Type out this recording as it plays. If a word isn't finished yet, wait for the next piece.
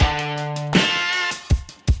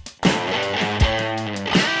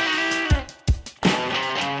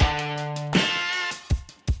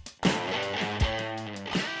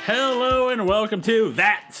welcome to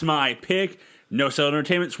That's My Pick, No Cell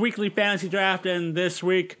Entertainment's weekly fantasy draft, and this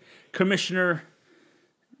week, Commissioner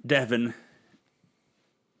Devin.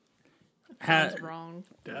 Sounds wrong.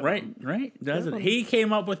 Right? Does it? He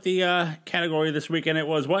came up with the category this week, and it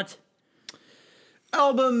was what?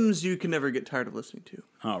 Albums you can never get tired of listening to.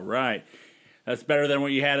 All right. That's better than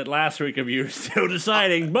what you had it last week of you still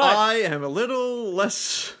deciding, but... I am a little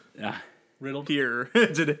less riddled here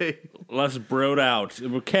today. Less broed out.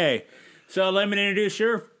 Okay. So let me introduce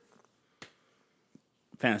your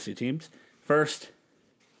fantasy teams. First...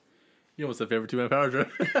 You almost said favorite two-man power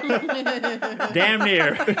trip. Damn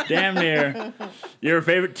near. Your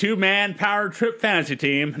favorite two-man power trip fantasy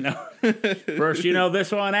team. No. First, you know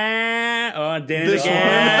this one. Did it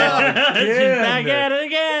again. She's back at it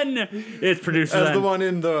again. It's produced as the one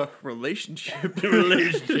in the relationship.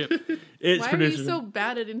 It's Why are produced. you so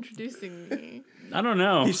bad at introducing me? I don't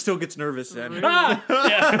know. He still gets nervous then.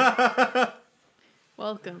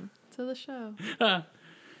 Welcome to the show.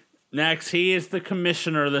 Next, he is the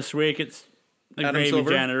commissioner this week. It's the Adam Gravy Silver.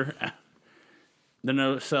 Janitor. The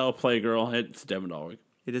no-cell playgirl. It's Devin Dalwick.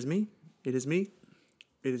 It is me. It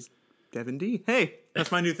is Devin D. Hey, that's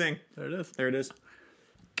my new thing. There it is.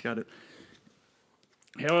 Got it.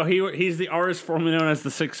 Well, he's the artist formerly known as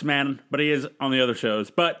the Sixth Man, but he is on the other shows.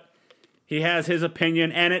 But he has his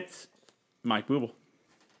opinion, and it's Mike Booble.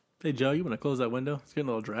 Hey, Joe, you want to close that window? It's getting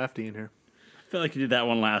a little drafty in here. I feel like you did that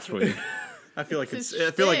one last week. I feel like It's it's. his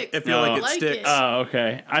I feel like shtick. it Like sticks. it. Oh,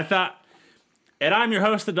 okay. I thought, and I'm your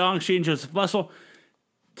host, the Dong Sheen Joseph Bussell.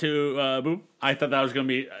 To Boop, I thought that was going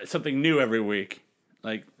to be something new every week,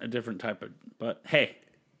 like a different type of. But hey,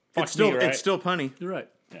 fuck It's still me, right? it's still punny. You're right.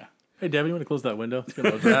 Yeah. Hey, Devin, you want to close that window? It's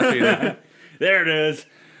getting a little drafty in here. There it is.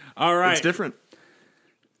 All right. It's different.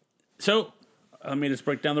 So let me just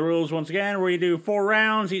break down the rules once again. We do 4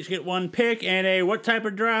 rounds, each get 1 pick, and a what type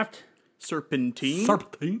of draft? Serpentine.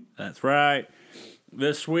 Serpentine. That's right.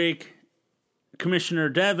 This week, Commissioner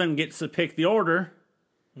Devin gets to pick the order.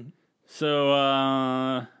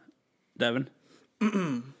 So, Devin,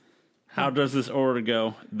 how does this order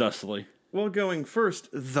go thusly? Well, going first,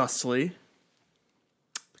 thusly.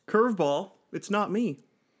 Curveball. It's not me.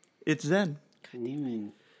 It's Zen. She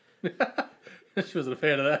wasn't a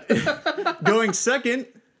fan of that. Going second,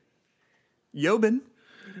 Yobin.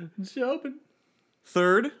 She open.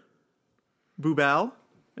 Third, Boobal.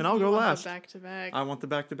 And I'll go last. Back to back. I want the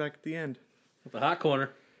back-to-back at the end. The hot corner.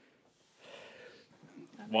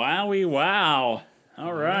 Wowie wow.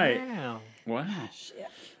 All right. Wow.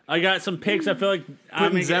 I got some picks. I feel like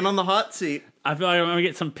Putting Zen on the hot seat. I'm going to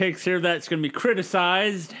get some picks here that's going to be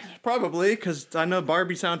criticized. Probably, because I know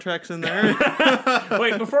Barbie soundtrack's in there.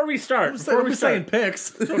 Wait, before we start, saying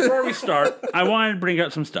picks. before we start, I wanted to bring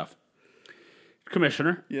up some stuff.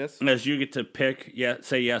 Commissioner, Yes. as you get to pick,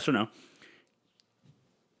 say yes or no.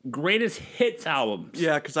 Greatest hits albums.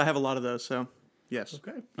 Yeah, because I have a lot of those, so yes.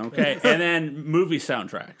 Okay, and then movie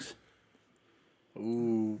soundtracks.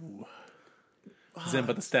 Ooh. Zen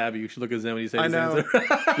about to stab you. You should look at Zen when you say I his know. answer.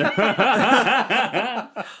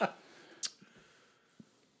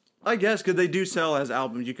 I guess, because they do sell as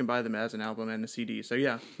albums. You can buy them as an album and a CD. So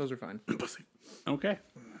yeah, those are fine. Okay.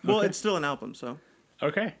 Well, it's still an album, so.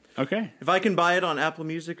 Okay. If I can buy it on Apple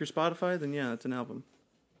Music or Spotify, then yeah, it's an album.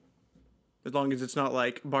 As long as it's not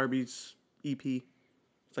like Barbie's EP.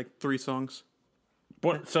 It's like 3 songs.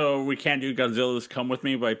 What? So we can't do Godzilla's "Come With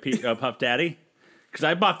Me" by Puff Daddy? Because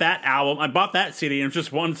I bought that album, I bought that CD, and it's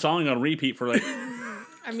just one song on repeat for like.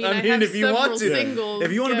 I mean, I have if you want to, singles.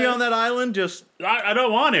 if you want to be on that island, just I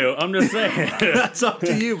don't want to. I'm just saying. that's up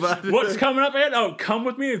to you, bud. What's coming up ahead? Oh, "Come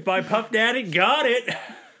With Me" by Puff Daddy. Got it.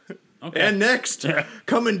 Okay. And next,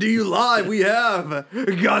 coming to you live, we have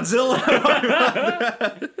Godzilla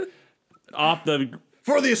Off the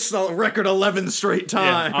for the record 11th straight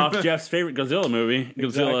time. off Jeff's favorite Godzilla movie,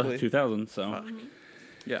 Godzilla Exactly. 2000. So,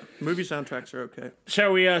 Yeah, movie soundtracks are okay.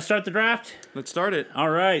 shall we start the draft? Let's start it. All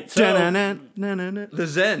right. So, Da-na-na-na-na-na. The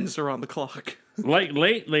Zens are on the clock. like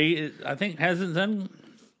lately, I think hasn't Zen.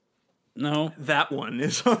 No, That one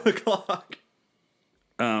is on the clock.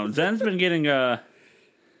 Zen's been getting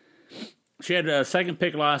She had a second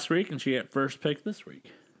pick last week, and she had first pick this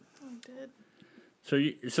week. I did.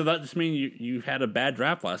 So that just means you had a bad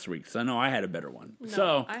draft last week. Because I know I had a better one. No,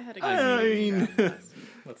 So I had a good I mean,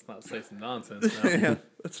 Let's not say some nonsense now. yeah,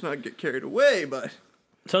 let's not get carried away, but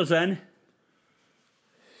Zen,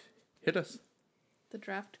 hit us. The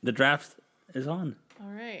draft. the draft is on. All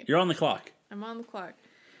right. You're on the clock. I'm on the clock.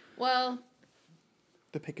 Well,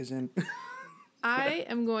 The pick is in. I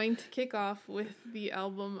am going to kick off with the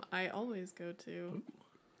album I always go to.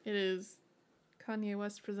 It is Kanye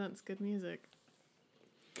West Presents Good Music.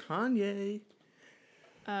 Kanye.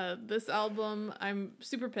 This album, I'm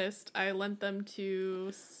super pissed. I lent them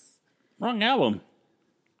to... Wrong album.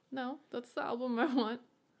 No, that's the album I want.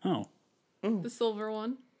 Oh. The silver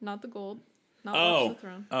one, not the gold. Not Watch the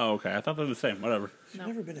Throne. Oh, okay. I thought they were the same. Whatever. No, I've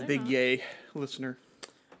never been a they're big not. Yay listener.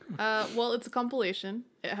 Well, it's a compilation.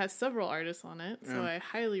 It has several artists on it, so I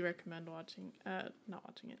highly recommend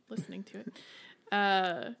listening to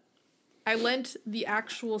it. I lent the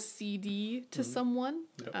actual CD to someone,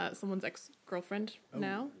 someone's ex-girlfriend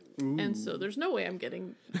now, and so there's no way I'm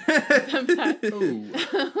getting them back.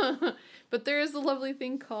 But there is a lovely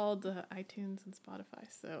thing called iTunes and Spotify,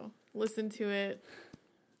 so listen to it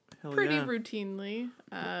Hell pretty yeah. routinely.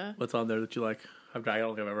 What's on there that you like? I don't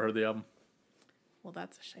think I've ever heard the album. Well,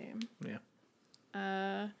 that's a shame.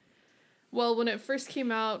 Yeah. Well, when it first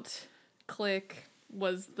came out, Click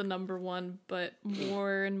was the number one, but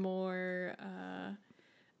more and more,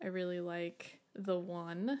 I really like The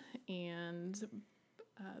One, and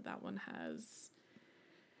that one has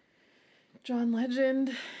John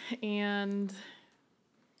Legend and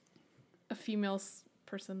a female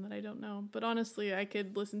person that I don't know. But honestly, I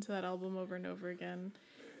could listen to that album over and over again.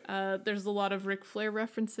 There's a lot of Ric Flair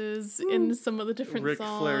references in some of the different Ric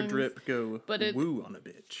songs. Flair drip go But it- woo on a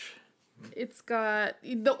bitch. It's got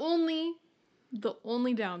the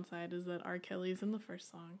only downside is that R. Kelly's in the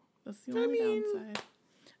first song. That's the only downside.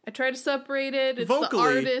 I try to separate it. It's Vocally.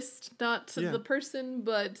 the artist, not Yeah. the person,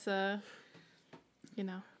 but you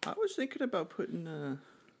know. I was thinking about putting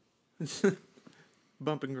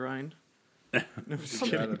Bump and Grind.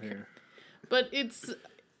 Get out of here. But it's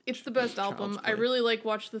the best album. I play. really like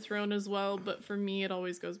Watch the Throne as well, but for me it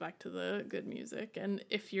always goes back to the good music. And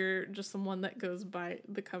if you're just someone that goes by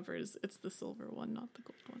the covers, it's the silver one, not the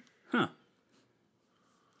gold one. Huh.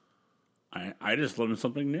 I just learned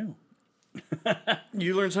something new.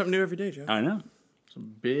 You learn something new every day, Joe. I know.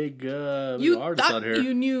 Some big artists You out thought here.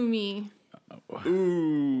 you knew me.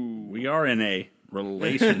 Ooh, we are in a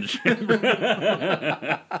relationship.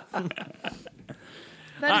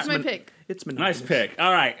 That is my pick. It's Nice monotonous. pick.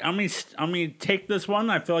 All right, I'm gonna take this one.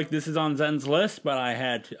 I feel like this is on Zen's list, but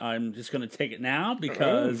I'm just gonna take it now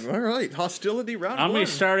because All right, hostility round I'm one. gonna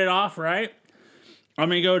start it off right. I'm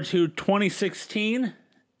gonna go to 2016,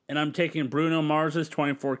 and I'm taking Bruno Mars's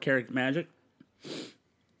 24 Karat Magic.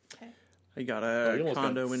 I got You a almost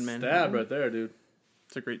condo got in stabbed Manhattan. right there, dude.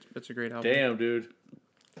 That's a great album. Damn, dude.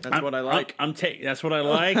 That's what I like. That's what I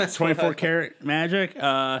like. 24 Karat Magic.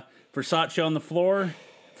 Versace on the floor.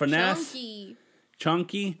 Finesse.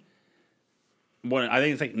 Chunky. What I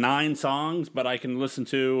think it's like 9 songs, but I can listen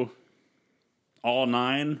to all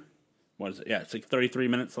 9. What is it? Yeah, it's like 33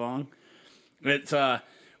 minutes long. It's one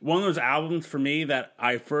of those albums for me that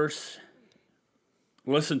I first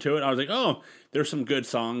listened to it. I was like, oh, there's some good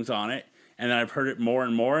songs on it, and then I've heard it more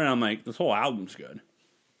and more, and I'm like, this whole album's good.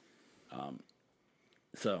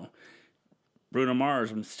 So Bruno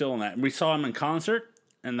Mars, I'm still in that. We saw him in concert,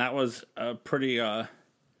 and that was a pretty.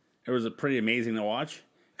 It was a pretty amazing to watch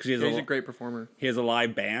because He's a great performer. he has a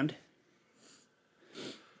live band.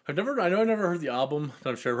 I know I never heard the album, but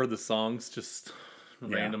I'm sure I've heard the songs, just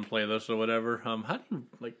random playlist or whatever. How do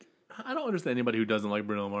you I don't understand anybody who doesn't like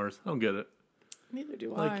Bruno Mars. I don't get it. Neither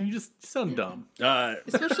do Like I. you just sound dumb.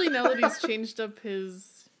 Especially now that he's changed up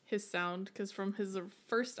his sound, because from his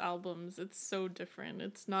first albums, it's so different.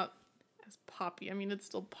 It's not as poppy. I mean, it's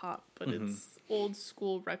still pop, but it's old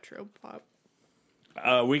school retro pop.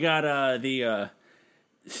 We got the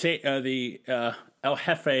El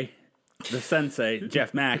Jefe, the Sensei,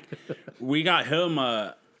 Jeff Mack. We got him.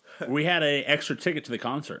 We had an extra ticket to the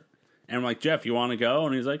concert, and I'm like, Jeff, you want to go?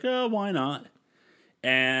 And he's like, oh, why not?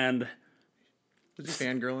 And Was he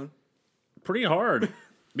fangirling? pretty hard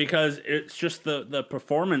because it's just the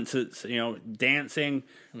performance. It's dancing,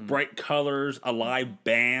 bright colors, a live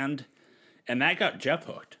band, and that got Jeff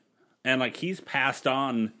hooked. And like he's passed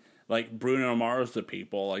on like Bruno Mars to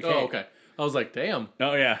people. Like, Oh, hey, okay. I was like, damn.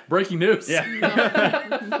 oh yeah, Breaking news. yeah,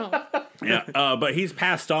 No. yeah. But he's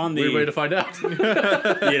passed on the Weird way to find out.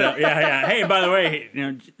 yeah. Hey, by the way,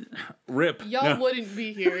 rip. Y'all No. wouldn't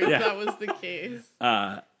be here if Yeah. that was the case.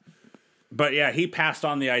 But yeah, he passed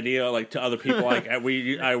on the idea like to other people like I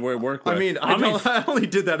work with. I mean, I only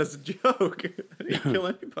did that as a joke. I didn't kill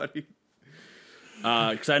anybody.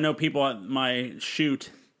 because I know people at my shoot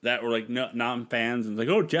that were like non-fans and like,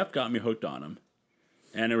 oh, Jeff got me hooked on him,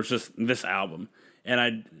 and it was just this album.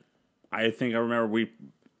 And I think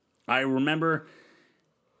I remember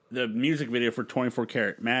the music video for 24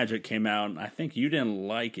 Karat Magic came out, and I think you didn't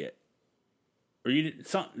like it, or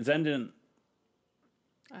Zen didn't.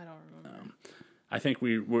 I don't remember. I think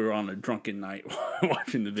we were on a drunken night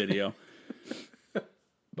watching the video.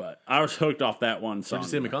 But I was hooked off that one song. Where'd you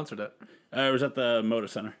see him in concert at? It was at the Moda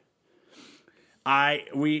Center.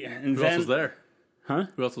 Who else was there? Huh?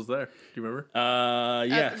 Who else was there? Do you remember?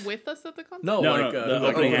 Yes. With us at the concert? No, No, like no, the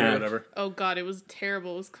like opening or act. whatever. Oh god, it was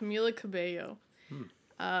terrible. It was Camila Cabello.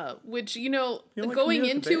 Which, You like going Camila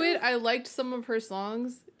into Cabello? it, I liked some of her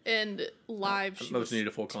songs, and live she No, was you need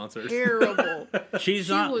a full concert. terrible. She's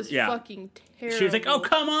She not. was yeah. fucking terrible. She was like, "Oh,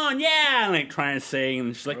 come on, yeah," and like trying to sing,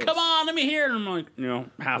 and she's like, "Come on, let me hear it." And I'm like,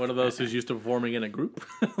 half One of those who's used to performing in a group.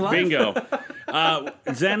 Bingo.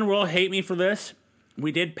 Zen will hate me for this.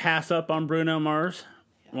 We did pass up on Bruno Mars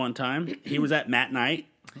one time. He was at Matt Night,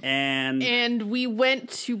 and we went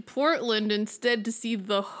to Portland instead to see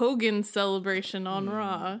the Hogan celebration on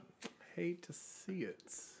Raw. Hate to see it.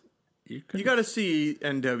 You got to see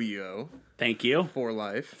NWO thank you, for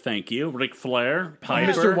life. thank you, Ric Flair,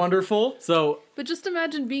 Piper. Mr. Wonderful. So But just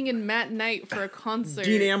imagine being in Matt Night for a concert.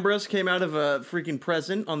 Dean Ambrose came out of a freaking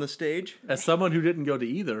present on the stage. as someone who didn't go to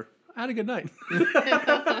either, I had a good night.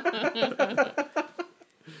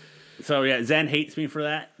 So yeah, Zen hates me for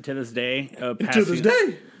that to this day. To this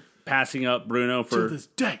day. passing up Bruno for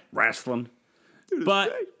day. wrestling, this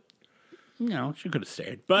but day. she could have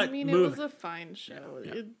stayed. But I mean, it was a fine show.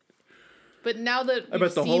 But now that I we've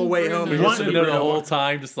bet the seen whole way Bruno, home We he were was sitting there the whole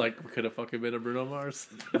time, just like, we could have fucking been a Bruno Mars.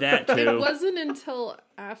 that It too. wasn't until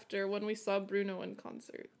after when we saw Bruno in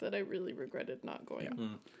concert that I really regretted not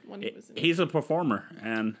going when he was in He's a performer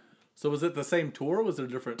and So was it the same tour? Or was it a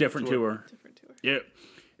different tour. a different tour. Yeah.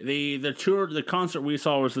 The tour, the concert we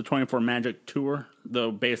saw was the 24 Magic tour, though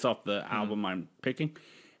based off the album I'm picking,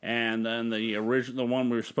 and then the original, the one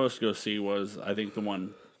we were supposed to go see was, I think, the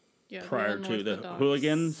one Yeah, prior to the Unorthodox-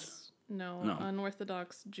 Hooligans. No, No.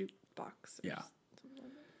 Unorthodox Jukebox. Yeah.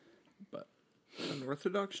 But An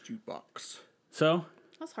Orthodox jukebox. so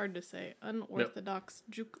That's hard to say. Unorthodox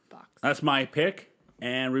Jukebox. that's my pick,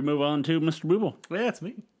 and we move on to Mr. Booble. Yeah, it's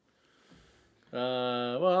me.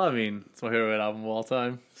 Well, I mean, it's my favorite album of all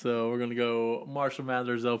time. So we're gonna go Marshall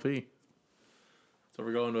Mathers LP. That's what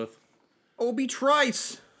we're going with. Obi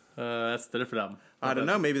Trice. That's the different album. I don't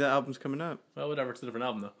know. Maybe that album's coming up. Well, whatever. It's a different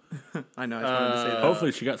album though. I know. I just wanted to say that.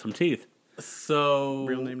 Hopefully, she got some teeth. So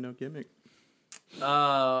Real name, no gimmick.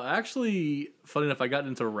 Actually, funny enough, I got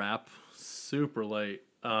into rap super late.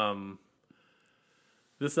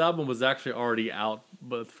 This album was actually already out,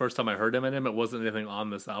 but the first time I heard Eminem, it wasn't anything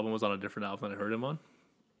on this album. It was on a different album that I heard him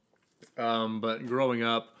on. But growing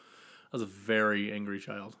up, I was a very angry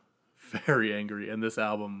child. Very angry. And this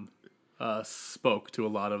album spoke to a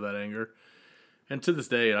lot of that anger. And to this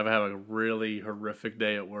day, if I have a really horrific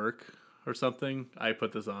day at work or something, I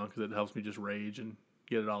put this on because it helps me just rage and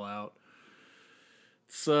get it all out.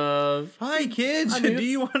 It's Hi, kids. I mean, Do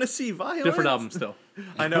you want to see violence? different album still.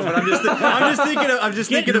 I know, but I'm just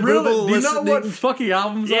thinking of Really? Booble Do you know what listening. fucking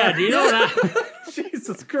albums Yeah, are? do you know that?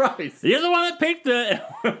 Jesus Christ. You're the one that picked it.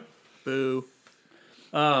 Boo.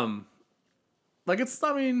 Like it's,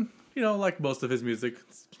 I mean, like most of his music,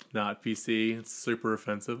 it's not PC. It's super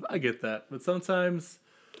offensive. I get that. But sometimes,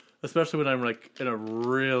 especially when I'm like in a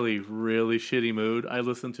really, really shitty mood, I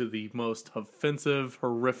listen to the most offensive,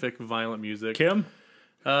 horrific, violent music. Kim,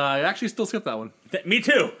 I actually still skip that one. me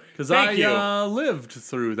too. Because Thank you. I lived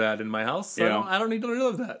through that in my house. So Yeah. I don't need to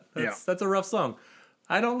relive that. That's a rough song.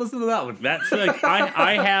 I don't listen to that one. That's like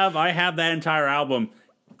I have that entire album.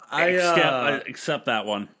 Except that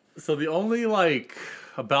one. So the only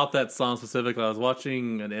about that song specifically, I was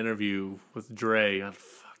watching an interview with Dre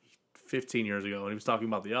 15 years ago, and he was talking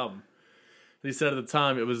about the album. And he said at the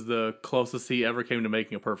time it was the closest he ever came to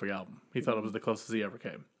making a perfect album. He thought it was the closest he ever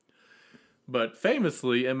came. But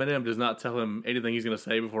famously, Eminem does not tell him anything he's going to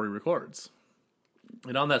say before he records.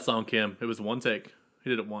 And on that song, Kim, it was one take. He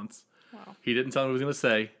did it once. Wow. He didn't tell him what he was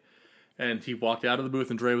going to say. And he walked out of the booth,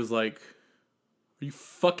 and Dre was like, "Are you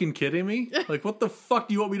fucking kidding me? Like, what the fuck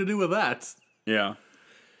do you want me to do with that?" Yeah.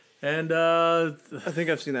 And I think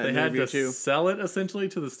I've seen that they in had interview to too. sell it essentially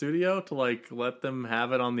to the studio to let them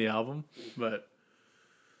have it on the album. But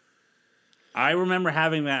I remember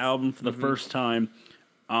having that album for the first time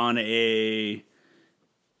on a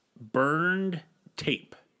burned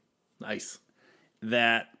tape nice.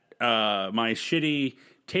 that my shitty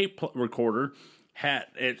tape recorder had.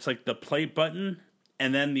 It's like the play button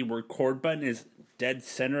and then the record button is dead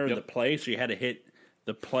center of the play, so you had to hit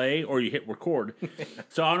the play or you hit record.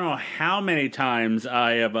 So I don't know how many times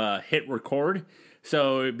I have hit record.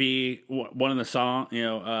 So it'd be one of the songs,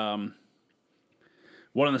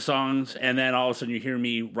 and then all of a sudden you hear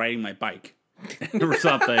me riding my bike or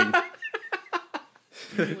something.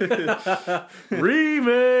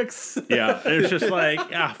 Remix. Yeah, it's just like,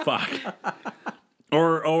 fuck.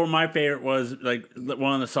 Or my favorite was like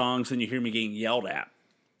one of the songs, and you hear me getting yelled at.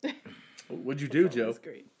 What'd you do, That Joe? was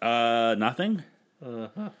great. Nothing.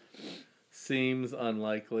 Seems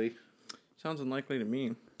unlikely. Sounds unlikely to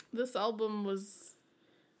me. This album was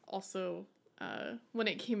also, when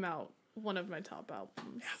it came out, one of my top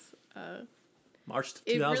albums. March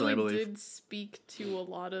It 2000, really I believe. did speak to a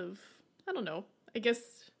lot of, I don't know, I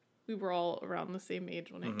guess we were all around the same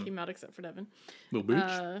age when it came out, except for Devin. Little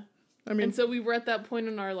Booch. I mean, And so we were at that point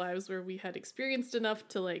in our lives where we had experienced enough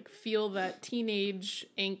to like feel that teenage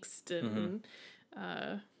angst and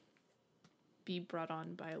be brought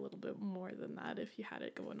on by a little bit more than that if you had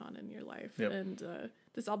it going on in your life. Yep. And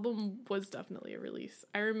this album was definitely a release.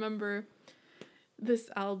 I remember this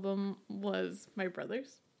album was my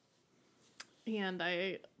brother's, and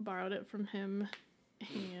I borrowed it from him,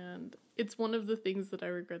 and it's one of the things that I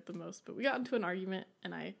regret the most. But we got into an argument,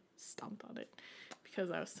 and I stomped on it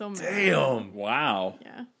because I was so mad. Damn. Wow.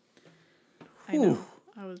 Yeah. I know.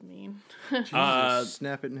 I was mean.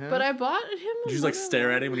 snap it in half. But I bought him a Did you just like Motorola.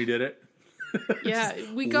 stare at him when you did it? Yeah,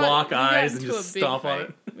 we got lock eyes and into just a big stomp on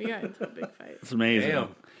fight. We got into a big fight. It's amazing. Damn.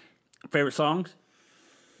 Favorite songs?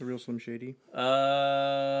 The Real Slim Shady.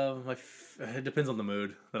 It depends on the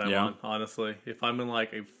mood that I'm Yeah. on, honestly. If I'm in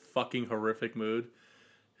like a fucking horrific mood,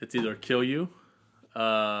 it's either Kill You,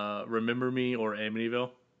 Remember Me, or Amityville,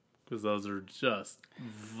 because those are just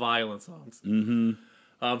violent songs. Mm-hmm.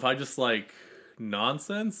 If I just like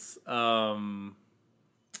nonsense, God,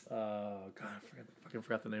 I fucking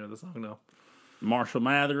forgot the name of the song now. Marshall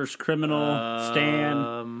Mathers, Criminal,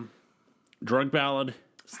 Stan, Drug Ballad.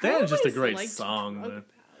 Stan is just a always great liked song, Drug man. Ballad.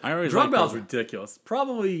 I always Drug liked Ballad's those. ridiculous.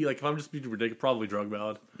 Probably, like, if I'm just being ridiculous, probably Drug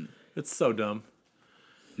Ballad. It's so dumb.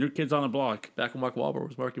 New Kids on the Block. Back when Mark Wahlberg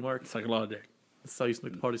was Marky Mark. It's like a lot of dick. That's how you used to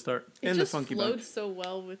make the party start. It And the just Funky flowed Bunch. so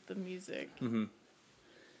well with the music.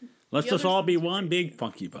 Let's The just other all be songs are one great. big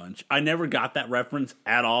funky bunch. I never got that reference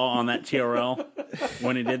at all on that TRL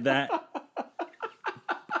when he did that.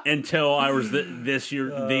 Until I was this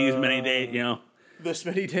year, these many days, you know. This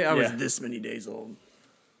many days. I was Yeah. this many days old.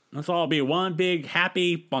 Let's all be one big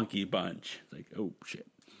happy funky bunch. It's like, oh shit.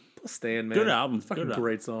 Stan, man. Good album. It's a fucking Good album.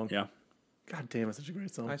 great song. Yeah. God damn, it's such a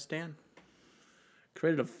great song. I stand.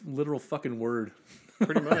 Created a literal fucking word.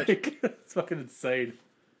 Pretty much. It's fucking insane.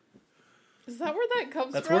 Is that where that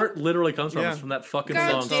comes That's from? where it literally comes from. Yeah. It's from that fucking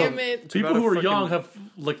God song. damn So it. people about who a are young fucking-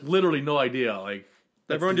 have like literally no idea. Like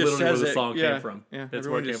that's Everyone just literally says where the it. song yeah. came from. Yeah. That's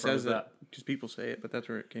where Everyone it came just from. says Is it that? because people say it, but that's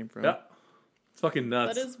where it came from. Yeah. It's fucking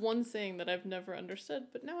nuts. That is one saying that I've never understood,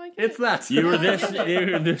 but now I get It's it. that. You were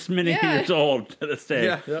this many Yeah. years old to this day.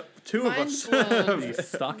 Yeah. Yep. Two of Mind us blown. The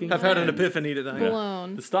stocking. have had an fan. epiphany tonight.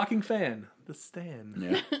 Blown. The stocking fan. The Stan.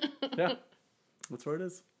 Yeah. Yeah. That's where it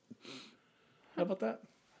is. How about that?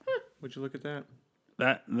 Would you look at that?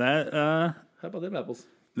 That How about them apples?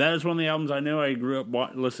 that is one of the albums I knew I grew up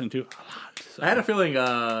listening to a lot. So. I had a feeling.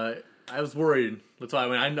 I was worried. That's why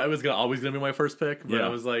I was always gonna be my first pick, but Yeah. I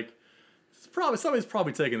was like, somebody's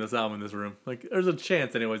probably taking this album in this room. Like, there's a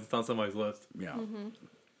chance, anyways, it's on somebody's list. Yeah. Mm-hmm.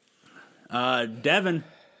 Devin.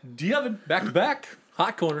 Do you have it back to back?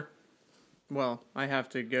 Hot corner. Well, I have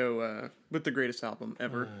to go with the greatest album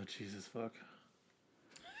ever. Oh Jesus fuck.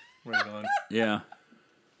 Right on. Yeah.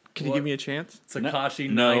 Can you give me a chance? Takashi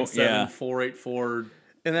No, 97484.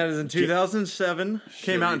 And that is in 2007.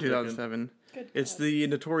 Came out in Shitty 2007. Good It's God. the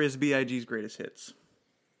Notorious B.I.G.'s greatest hits.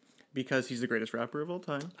 Because he's the greatest rapper of all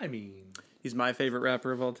time. I mean, He's my favorite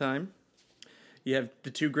rapper of all time. You have the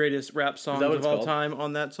two greatest rap songs what of it's all called? time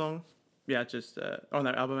on that song. Yeah, just on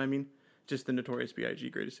that album, I mean. Just the Notorious B.I.G.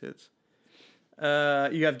 greatest hits.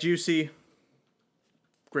 You have Juicy.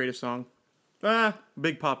 Greatest song.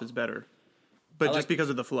 Big Pop is better. But I just like- because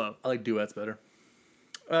of the flow. I like duets better.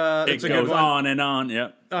 It It's a good goes one. on and on.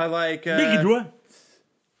 Yep. I like Biggie Dwyer.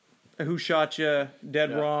 Who Shot Ya, Dead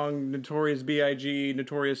Yeah. Wrong, Notorious B.I.G.,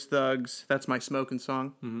 Notorious Thugs. That's my smoking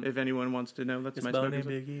song. If anyone wants to know, that's my smoking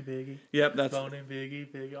song. Biggie. Yep, that's Boning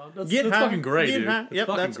Biggie. Oh, that's Get high, fucking great, get dude. high. It's Yep,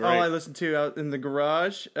 fucking that's great. all I listen to out in the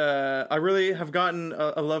garage. I really have gotten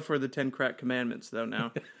a love for the 10 Crack Commandments, though,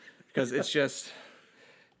 now. Because it's just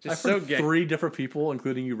I've so heard gay. 3 different people,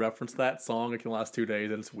 including you, reference that song like in the last 2 days,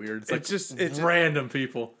 and it's weird. It's like It's random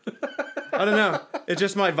people. I don't know. It's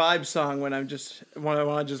just my vibe song when I want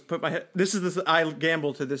to just put my head. This is I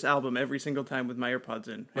gamble to this album every single time with my AirPods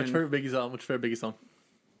in. What's And your favorite Biggie song? What's your favorite Biggie song?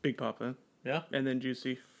 Big Papa. Yeah, And then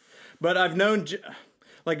Juicy. But I've known,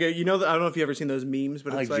 I don't know if you've ever seen those memes,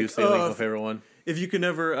 but I it's like like, Juicy. I think oh, it's my favorite one. if you could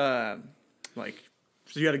never,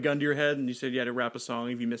 so you had a gun to your head and you said you had to rap a song,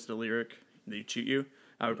 if you missed a lyric, they'd shoot you,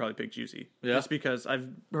 I would probably pick Juicy. Yeah? Just because I've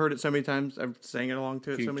heard it so many times, I've sang it along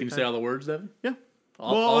to it so Can many you times. say all the words, Devin? Yeah.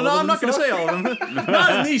 Well, no, I'm not going to say all of them.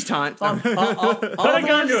 Not in these times. Put a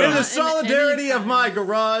gun to In him. the solidarity of my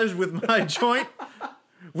garage with my joint,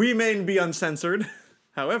 we may be uncensored.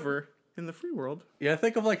 However, in the free world, Yeah, I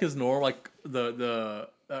think of like his normal, like the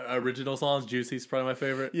original songs. Juicy's probably my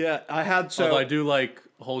favorite. yeah, I had so Although I do like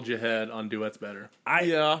Hold Your Head on duets better.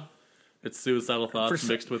 yeah. It's Suicidal Thoughts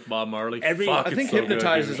mixed with Bob Marley. every- Fuck, I it's think so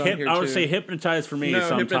Hypnotize good, is dude. on here I would too. say Hypnotize for me No,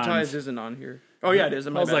 sometimes. Hypnotize isn't on here. Oh yeah, it is.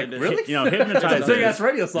 I was like, really? You know, Hypnotize. It's a big ass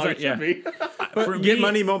radio song. It's It should like- be. For Get me,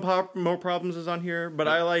 Money, More Problems is on here, but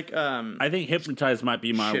I like I think Hypnotize might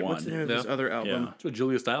be my shit, one. what's the name of his Yeah. other album? Yeah. That's what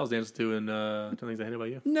Julia Stiles danced to in 10 Things I Hate About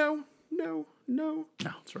You. No,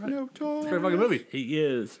 That's right. no, Tom. Great fucking movie. He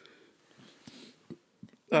is.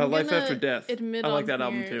 I'm Life gonna After Death. admit I like on that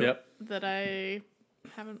album here too. Yep. That I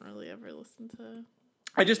haven't really ever listened to.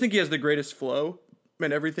 I just think he has the greatest flow,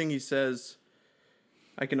 and everything he says,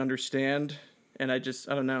 I can understand, and I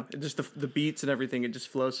don't know, it just the beats and everything, it just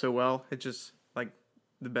flows so well. It's just like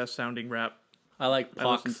the best sounding rap. I like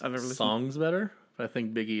I've Pac's never listened. songs better, but I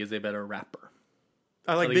think Biggie is a better rapper.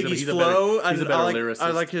 I like I think Biggie's he's a flow. better- he's a better I like, lyricist.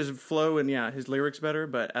 I like his flow and his lyrics better,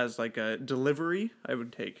 but as like a delivery, I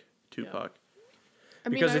would take Tupac. I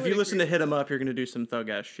mean, Because I if would you listen to agree. Hit 'Em Up, you're gonna do some thug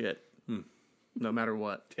ass shit, no matter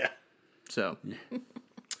what. Yeah. So,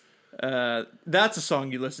 that's a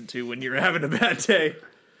song you listen to when you're having a bad day.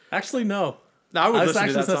 Actually, no. I would I listen to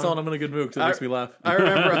actually that said song. song I'm in a good mood because it makes me laugh. I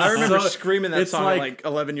remember So- screaming that it's song like- at like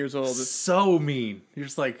 11 years old. So mean. You're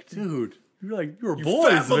just like, dude. You're You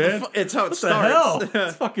boys, fat man. motherfu- It's how it What the hell? starts.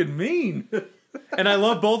 It's fucking mean. And I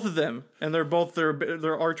love both of them, and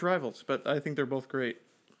they're arch rivals, but I think they're both great.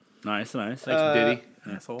 Nice. Thanks, Diddy.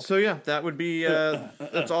 Asshole. So yeah, that would be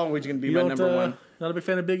that's always going to be You my don't, number one. Not a big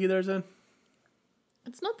fan of Biggie there, Zen?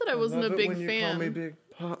 It's not that I wasn't a big fan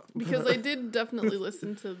because I did definitely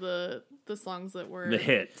listen to the songs that were The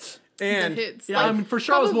hits. And the hits. Yeah, Like, I mean, for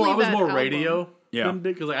sure, I was more probably that album. radio Yeah. than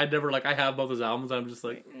Big because like, I never like I have both his albums. I'm just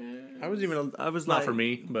like I was not like, for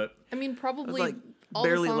me, but I mean, probably like, all the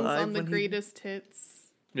barely songs live on the when he- greatest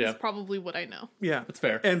hits yeah, is probably what I know. Yeah, it's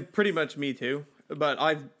fair. and pretty much me too. But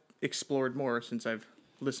I've explored more since I've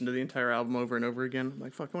listened to the entire album over and over again. I'm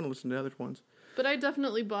like, fuck, I want to listen to the other ones. But I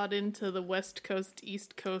definitely bought into the West Coast,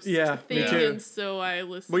 East Coast Yeah, me thing, too. and so I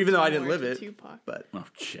listened. Well, even though I more didn't live to it, Tupac. But Oh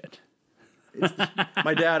shit.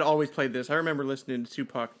 my dad always played this. I remember listening to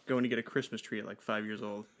Tupac going to get a Christmas tree at like 5 years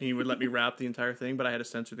old. And he would let me rap the entire thing, but I had to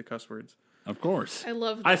censor the cuss words. Of course. I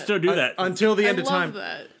love that. I still do that. Until the end I of love time.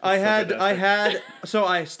 that. So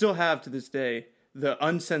I still have to this day the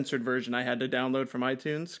uncensored version I had to download from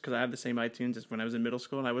iTunes because I have the same iTunes as when I was in middle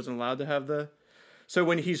school and I wasn't allowed to have the. So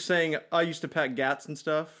when he's saying I used to pack gats and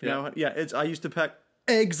stuff, it's I used to pack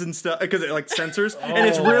eggs and stuff because it like censors and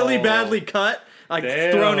it's really badly cut, like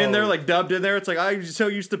thrown in there, like dubbed in there. It's like I so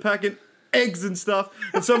used to packing eggs and stuff,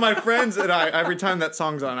 and so my friends and I every time that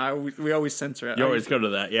song's on, we always censor it. You always go to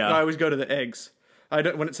that. Yeah. I always go to the eggs. I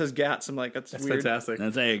don't when it says gats. I'm like that's weird. fantastic.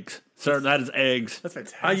 That's eggs. Sir, that is eggs. That's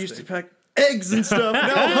fantastic. I used to pack eggs and stuff.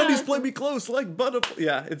 Now honeys play me close like butter.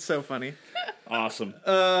 Yeah, it's so funny. Awesome.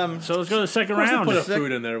 So let's go to the second round. Put a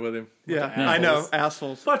food in there with him. Yeah, Bunch of I know.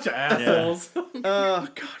 assholes. Assholes. Bunch of assholes. God,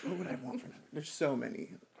 what would I want for that? There's so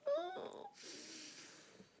many.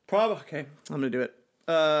 Okay, I'm gonna do it.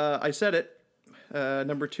 I said it.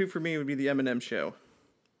 Number 2 for me would be the Eminem Show.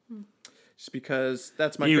 Just because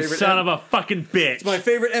that's my You favorite. son of a fucking bitch. my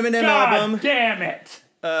favorite Eminem God album. damn it.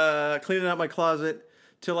 Cleaning out my closet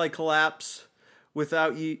till I collapse.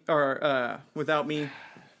 Without you or without me,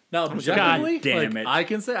 Now, objectively, God damn like, it. I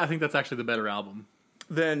can say I think that's actually the better album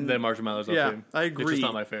then than Marshall Mathers. Yeah, I It's agree. just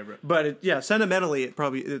not my favorite. But sentimentally, it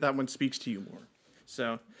probably that one speaks to you more.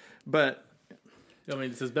 So, but I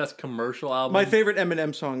mean, it's his best commercial album. my favorite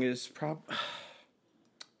Eminem song is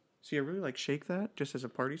See, I really like "Shake That" just as a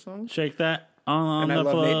party song. Shake that on And I the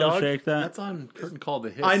love Nate floor. Dogg. Shake that. That's on Curtain Call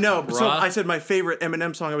the Hits. I know. So bruh. I said my favorite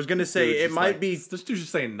Eminem song. I was gonna say Dude, it just might like- be. This dude's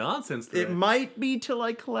just saying nonsense. Today. It might be "Till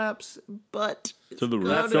I Collapse," but So the roof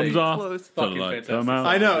That's comes a off. close. So the Fucking light fantastic. come out.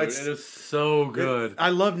 I know, Dude, it's- it is so good.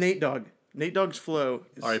 I love Nate Dogg. Nate Dogg's flow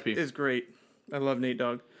R.I.P. is great. I love Nate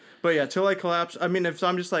Dogg. But yeah, "Till I Collapse." I mean, if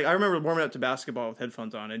I'm just like, I remember warming up to basketball with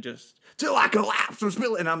headphones on and just "Till I Collapse" was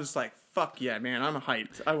spilling, and I'm just like, fuck yeah, man, I'm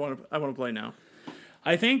hyped. I want to play now.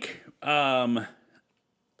 I think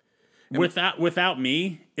Without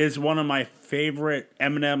Me is one of my favorite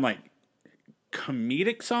Eminem like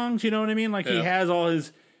comedic songs, you know what I mean? Like he Yeah. has all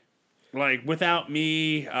his like Without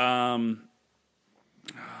Me, one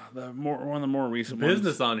of the more recent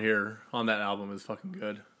Business ones. on here on that album is fucking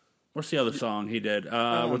good. What's the other song he did?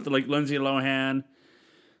 With like Lindsay Lohan.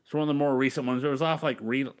 It's one of the more recent ones. It was off like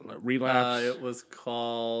Relapse. It was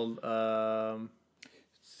called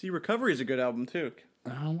See, Recovery is a good album too.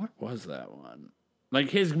 What was that one? Like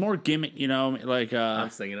his more gimmick, like I'm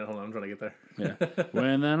singing it. Hold on, I'm trying to get there. yeah.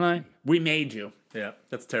 When then We Made You. Yeah,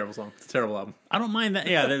 that's a terrible song. It's a terrible album. I don't mind that.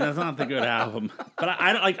 Yeah, that's not the good album. But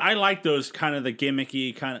I like those kind of the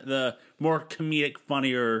gimmicky, kind of the more comedic,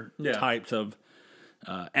 funnier types of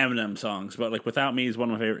Eminem songs. But like Without Me is one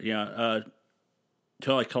of my favorite. Yeah,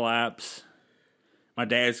 Till I Collapse. My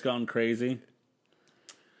Dad's Gone Crazy.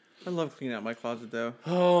 I love Cleaning Out My Closet though.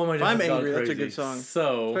 Oh my! If I'm Dad's Gone angry, that's a Crazy. good song.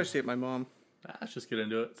 So Especially at my mom. let's just get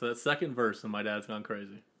into it. So that second verse in My Dad's Gone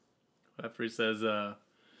Crazy, after he says,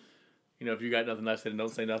 if you got nothing nice to say, then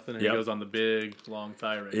don't say nothing. And he goes on the big long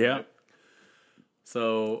tirade. Yeah. Right?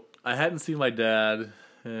 So I hadn't seen my dad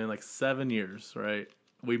in like 7 years. Right.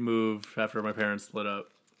 We moved after my parents split up,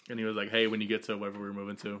 and he was like, "Hey, when you get to wherever we were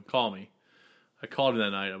moving to, call me." I called him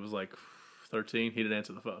that night. I was like 13. He didn't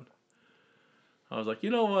answer the phone. I was like, you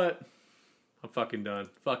know what? I'm fucking done.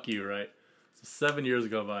 Fuck you, right? So 7 years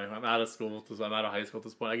go by. I'm out of school. I'm out of high school at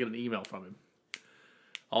this point. I get an email from him.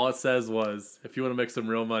 All it says was, if you want to make some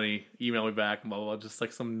real money, email me back, blah, blah, blah. Just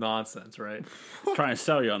like some nonsense, right? Trying to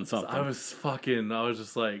sell you on something. I was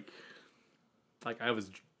just like I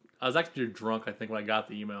was actually drunk, I think, when I got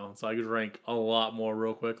the email. So I drank a lot more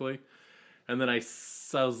real quickly. And then I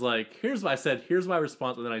was like, here's my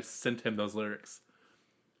response. And then I sent him those lyrics.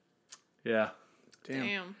 Yeah.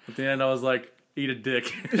 Damn. At the end, I was like, eat a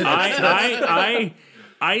dick. I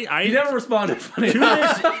He never responded. Funny.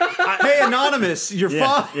 Hey, Anonymous, your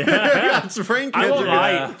father. It's brain I cancer. won't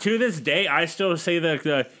lie. To this day, I still say that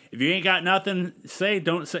if you ain't got nothing,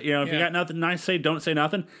 don't say. If you got nothing nice, to say don't say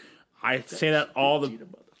nothing. I say that all the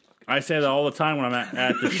time when I'm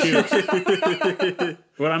at the shoot.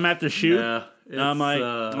 When I'm at the shoot, I'm like,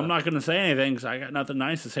 I'm not gonna say anything because I got nothing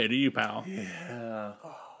nice to say to you, pal. Yeah.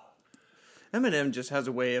 Eminem just has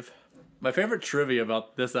a way of. My favorite trivia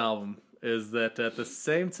about this album is that at the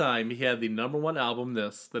same time he had the number one album,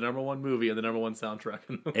 the number one movie, and the number one soundtrack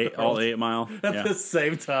in the All world. 8 Mile. At the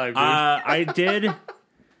same time, dude. I did.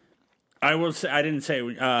 I will say I didn't say.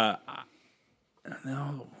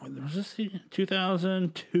 No, was this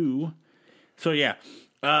 2002? So yeah,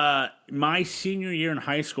 my senior year in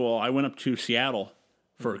high school, I went up to Seattle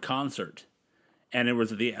for a concert, and it was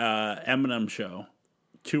the Eminem show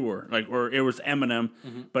tour. Or it was Eminem,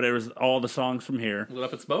 but it was all the songs from here. Lit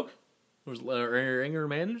Up in Smoke? Was Anger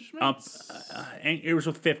Management? It was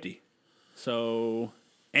with 50. So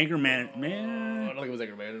Anger I Man. don't think it was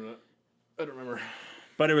Anger Management. I don't remember.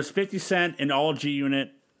 But it was 50 Cent and All G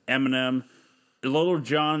Unit, Eminem, Little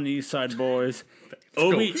John and the East Side Boys.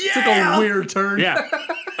 Obi Took a weird turn. Yeah.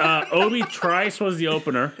 Obi Trice was the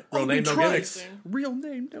opener. Real name, no gimmicks. Real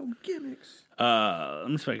name, no gimmicks. Let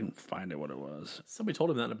me see if I can find it what it was. Somebody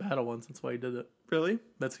told him that in a battle once. That's why he did it. Really?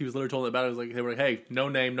 He was literally told in the battle. He was like, they were like, hey, no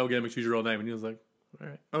name, no gimmicks, use your real name. And he was like, all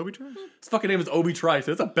right. Obi Trice? His fucking name is Obi Trice.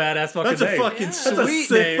 That's a badass fucking That's a name. fucking That's a sweet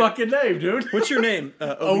sick name. fucking name, dude. What's your name?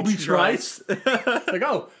 Obi Trice. Like,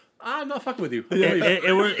 oh, I'm not fucking with you.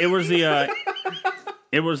 It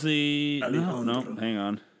was the no, hang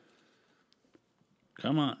on.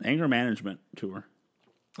 Come on. Anger Management tour.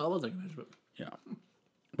 I was like, management. Yeah.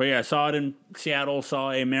 But yeah, I saw it in Seattle,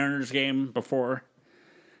 saw a Mariners game before.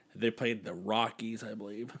 They played the Rockies, I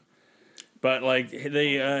believe. But like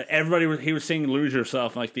he was singing "Lose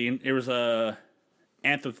Yourself." Like it was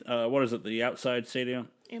what is it? The outside stadium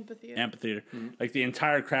amphitheater. Mm-hmm. Like the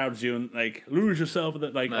entire crowd's doing like "Lose Yourself,"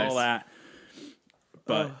 like nice. all that.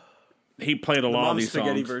 But he played a lot of these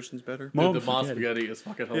spaghetti songs. version's better. Dude, the Mom Spaghetti is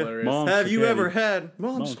fucking hilarious. Mom Have you Spaghetti. ever had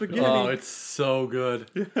Mom Spaghetti? Oh, it's so good.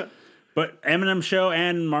 But Eminem Show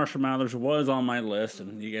and Marshall Mathers was on my list,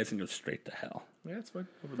 and you guys can go straight to hell. Yeah, it's fine.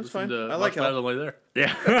 That's fine. I like that. it.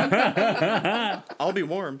 There. Yeah. I'll be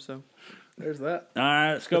warm, so. There's that. All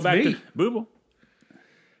right, let's go That's back me. to Booble.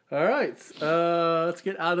 All right, let's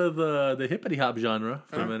get out of the hippity hop genre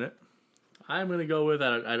for a minute. I'm gonna go with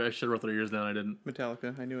that. I should have wrote their years down. I didn't.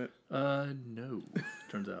 Metallica, I knew it. No.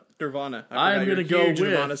 Turns out. Nirvana. I'm going gonna to go huge with-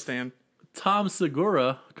 Nirvana stan. Tom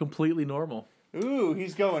Segura, Completely Normal. Ooh,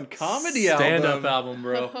 he's going comedy Stand-up album. album,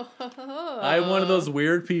 bro. I'm one of those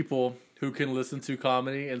weird people who can listen to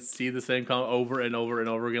comedy and see the same over and over and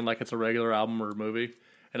over again like it's a regular album or movie,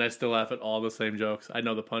 and I still laugh at all the same jokes. I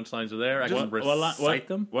know the punchlines are there. I can recite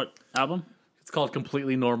them. What album? It's called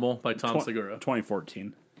Completely Normal by Tom Segura.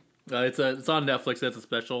 2014. It's on Netflix. That's a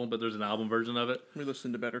special, but there's an album version of it. We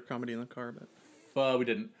listened to better comedy in the car, but. We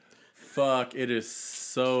didn't. Fuck, it is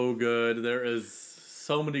so good. There is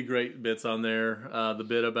so many great bits on there. The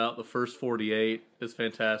bit about the first 48 is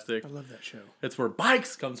fantastic. I love that show. It's where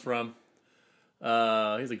Bikes comes from. He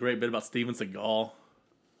has a great bit about Steven Seagal.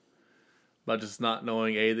 But just not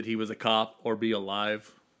knowing A, that he was a cop, or B,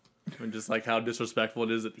 alive. And just like how disrespectful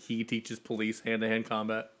it is that he teaches police hand-to-hand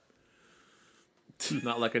combat.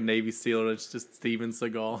 Not like a Navy SEAL, it's just Steven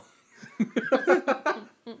Seagal.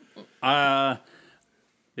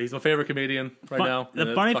 He's my favorite comedian right now.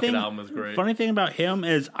 The funny fucking thing, album is great. Funny thing about him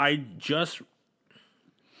is I just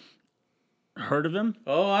heard of him.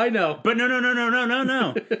 Oh, I know. But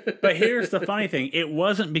no. But here's the funny thing. It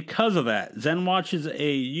wasn't because of that. Zen watches a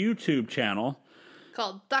YouTube channel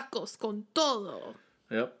Called Tacos con Todo.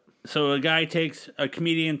 Yep. So a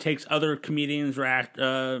comedian takes other comedians or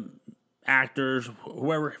actors,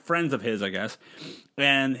 whoever, friends of his, I guess,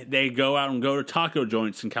 and they go out and go to taco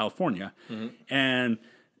joints in California. Mm-hmm. And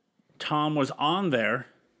Tom was on there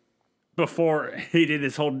before he did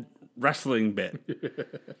his whole wrestling bit.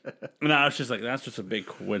 And I was just like, that's just a big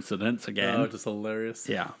coincidence again. Oh, just hilarious.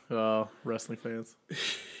 Yeah. Oh, wrestling fans.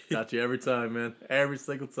 Got you every time, man. Every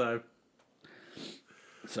single time.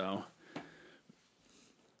 So,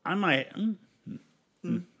 I might...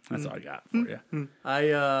 That's all I got for you.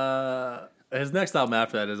 His next album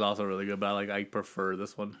after that is also really good, but I prefer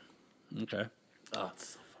this one. Okay. Oh,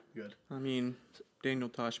 it's so fucking good. I mean, Daniel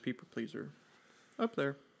Tosh, People Pleaser, up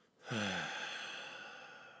there.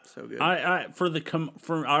 So good. I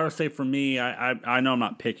would say for me, I know I'm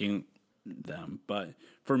not picking them, but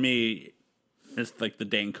for me, it's like the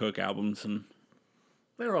Dane Cook albums, and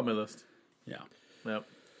They're on my list. yeah, Yep.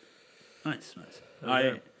 nice.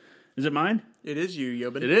 Okay. Is it mine? It is you,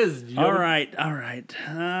 Yobin. It is. All right.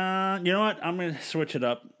 You know what? I'm gonna switch it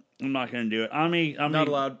up. I'm not gonna do it. I'm Not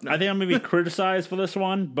allowed. No. I think I'm gonna be criticized for this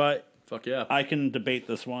one, but Fuck yeah. I can debate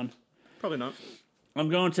this one. Probably not. I'm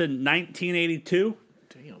going to 1982.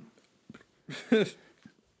 Damn.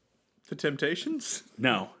 The Temptations?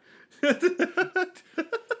 No.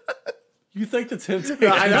 You think the Temptations were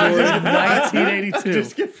in 1982?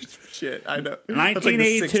 Just give shit. I know. That's like the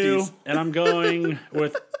 1982, 60s. and I'm going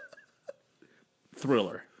with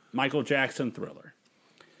Thriller. Michael Jackson Thriller.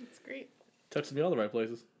 It's great. Touches me all the right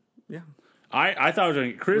places. Yeah. I thought I was going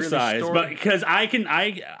to get criticized, story. but because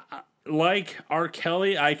I like R.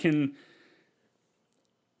 Kelly, I can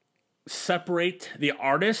separate the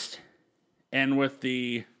artist and with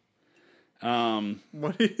the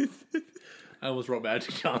What is it? I almost wrote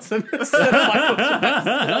Magic Johnson. Instead of Michael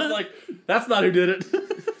Jackson. I was like, that's not who did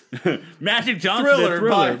it. Magic Johnson. Thriller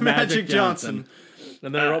by Magic Johnson.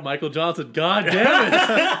 And then I wrote Michael Johnson. God damn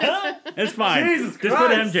it. It's fine. Jesus Just put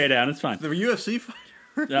Christ. MJ down. It's fine. The UFC fighter?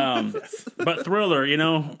 But Thriller,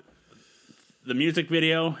 the music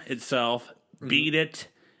video itself, Beat It,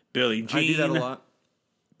 Billie Jean. I do that a lot.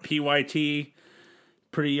 PYT,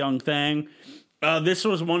 Pretty Young Thing. This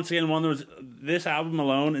was once again one of those. This album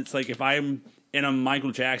alone, it's like if I'm in a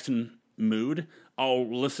Michael Jackson mood, I'll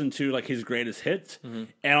listen to like his greatest hits, and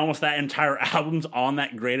almost that entire album's on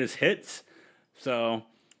that greatest hits. So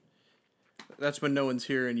That's when no one's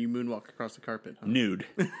here and you moonwalk across the carpet. Huh? nude.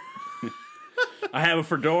 I have a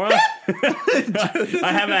fedora.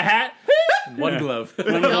 I have a hat. One glove. He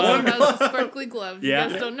also has a sparkly glove. Yeah.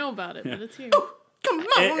 You guys don't know about it, but it's here. Come on!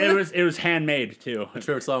 It was handmade too. Your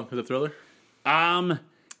favorite song? Is it Thriller?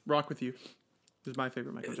 Rock With You is my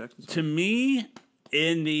favorite Michael Jackson song. To me,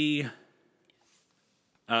 in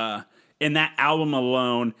that album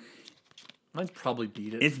alone, Mine's probably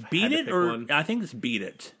Beat It. it's If I Beat had to It pick or one. I think it's Beat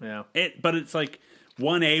It. Yeah. But it's like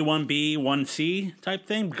 1A, 1B, 1C type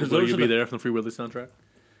thing because Will those You are Be the, There from the Free Willy soundtrack?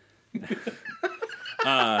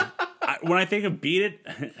 when I think of Beat It,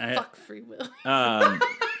 Fuck free will.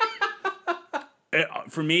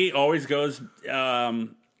 for me it always goes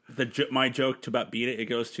my joke about Beat It. It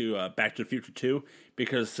goes to Back to the Future 2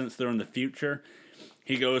 because since they're in the future,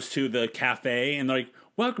 he goes to the cafe and they're like,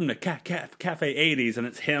 "Welcome to Cafe 80s," and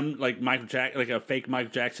it's him like Michael Jackson, like a fake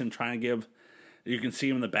Michael Jackson trying to give. You can see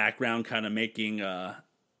him in the background, kind of making,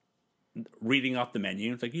 reading off the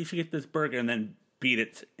menu. It's like, you should get this burger, and then Beat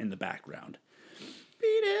It in the background. Beat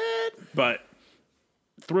it! But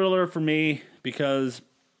Thriller for me, because,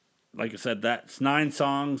 like I said, that's 9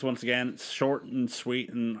 songs. Once again, it's short and sweet,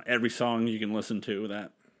 and every song you can listen to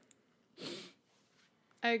that.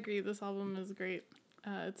 I agree. This album is great.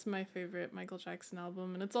 It's my favorite Michael Jackson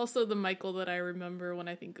album, and it's also the Michael that I remember when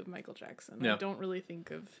I think of Michael Jackson. Yeah. I don't really think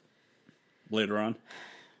of. Later on.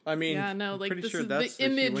 I mean, Yeah, no, like pretty this sure is that's the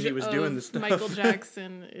image when he was of doing this stuff. Michael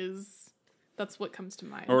Jackson is. That's what comes to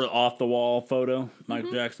mind. Or off the wall photo,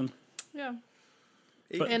 Michael Jackson. Yeah.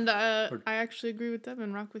 But- And I actually agree with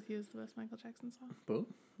Devin. Rock With You is the best Michael Jackson song. Boom.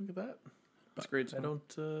 Look at that. It's a great I song.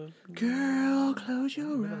 don't... Girl, close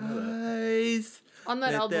your eyes. On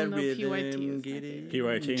that Let album, that though, PYT rhythm is my get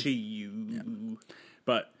favorite. it PYT. to you.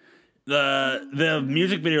 But The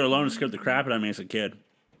music video alone scared the crap out of me as a kid.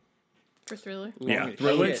 For Thriller. Yeah. Long as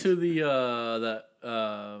I went shit. to the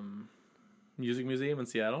music museum in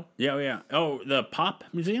Seattle. Yeah, yeah. Oh, the Pop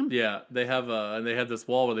Museum? Yeah, they have and they had this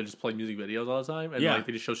wall where they just play music videos all the time, and Yeah. like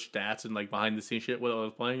they just show stats and like behind the scenes shit what I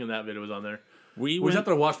was playing, and that video was on there. We We just went, have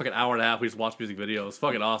to watch for like an hour and a half. We just watched music videos. It's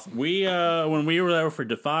fucking awesome. we when we were there for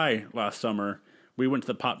Defy last summer, we went to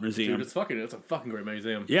the Pop Dude, Museum. it's a fucking great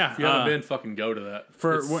museum. Yeah, if you haven't uh, been, fucking go to that.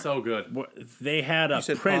 It's what- so good. They had a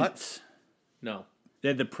said Prince. No, They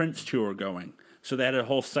had the Prince tour going, so they had a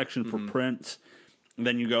whole section for Prince. And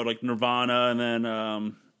then you go like Nirvana, and then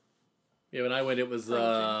yeah, when I went, it was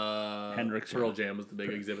Hendrix. Pearl Jam was the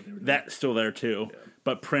big exhibit. They were doing. that's still there too.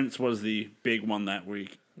 But Prince was the big one that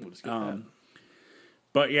week. We'll just get that.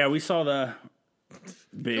 But yeah, we saw the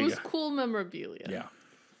big. It was cool memorabilia. Yeah.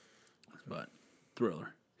 But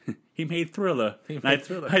Thriller. He made Thriller. made And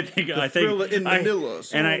Thriller. I think Thriller in I- Manila,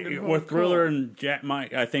 And I song and with hardcore. Thriller and Jack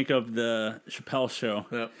Mike, I think of the Chappelle show.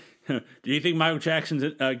 Yep. Do you think Michael Jackson's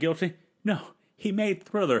guilty? No. He made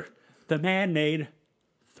Thriller. The man made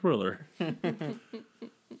Thriller.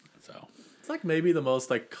 So It's like maybe the most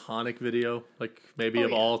iconic video, like maybe Oh,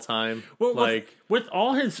 of yeah. all time. well, like with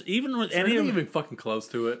all his even with any anything of even fucking close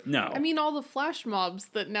to it. no. I mean, all the flash mobs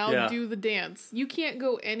that now Yeah. do the dance. You can't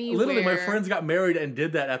go anywhere. Literally, my friends got married and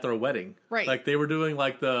did that at their wedding. Right. Like they were doing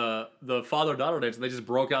like the father daughter dance, and they just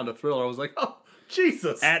broke out into Thriller. I was like, oh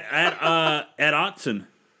Jesus! at Otson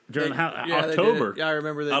during Yeah, they did October. it. Yeah, I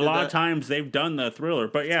remember they a did lot that. of times they've done the Thriller,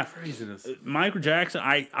 but yeah, Craziness. Michael Jackson,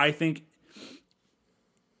 I think,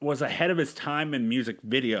 was ahead of his time in music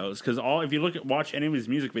videos because if you watch any of his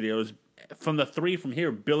music videos, from the three from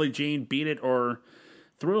here, Billie Jean, Beat It, or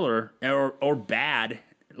Thriller, or Bad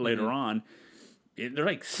later on, they're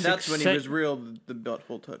like That's when he was real. The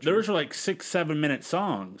butthole touch. Those are like 6-7 minute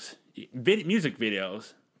songs, music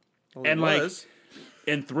videos, and like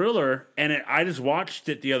in Thriller, and I just watched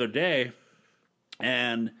it the other day,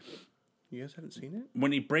 and you guys haven't seen it.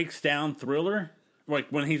 when he breaks down Thriller, like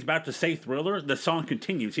when he's about to say Thriller, the song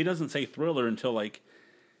continues. He doesn't say Thriller until like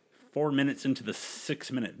 4 minutes into the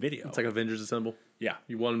 6-minute video. It's like Avengers Assemble. Yeah,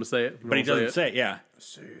 You want him to say it, but he doesn't say it. Yeah,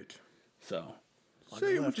 Say it. so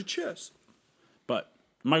Say it with your chest. but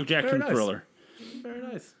Michael Jackson Very nice. Thriller. Very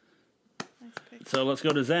nice. Nice pick. So let's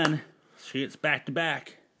go to Zen. She gets back to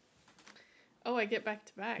back. Oh, I get back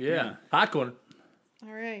to back. Yeah. Hot corner.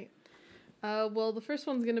 All right. Well, the first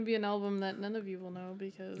one's going to be an album that none of you will know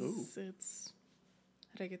because it's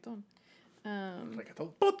reggaeton.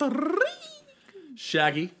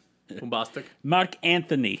 Shaggy. Bombastic. Mark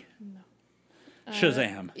Anthony.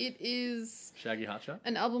 Shazam. It is Shaggy Hotshot.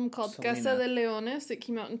 an album called Casa de Leones. It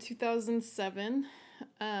came out in 2007.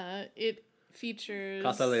 It features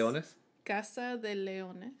Casa Leones. Casa de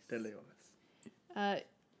Leones. De Leones.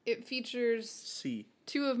 It features C.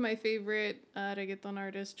 two of my favorite reggaeton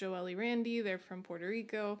artists, Joel y Randy. They're from Puerto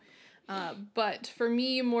Rico. But for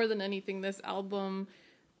me, more than anything, this album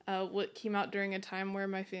what came out during a time where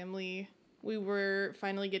my family, we were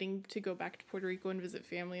finally getting to go back to Puerto Rico and visit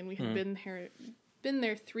family, and we had been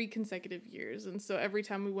there 3 consecutive years. And so every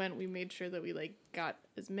time we went, we made sure that we like got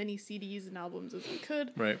as many CDs and albums as we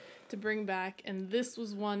could Right. to bring back. And this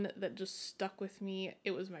was one that just stuck with me.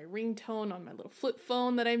 It was my ringtone on my little flip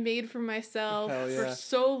phone that I made for myself Hell yeah. for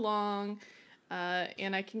so long.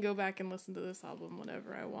 And I can go back and listen to this album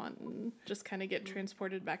whenever I want and just kind of get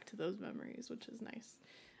transported back to those memories, which is nice.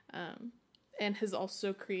 And has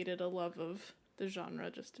also created a love of the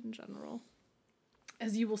genre just in general,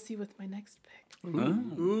 as you will see with my next pick.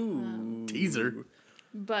 Teaser.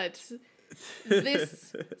 But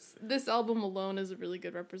this album alone is a really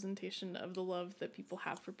good representation of the love that people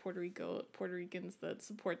have for Puerto Ricans that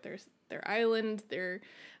support their island, their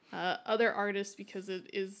other artists, because it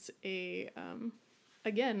is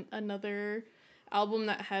again another album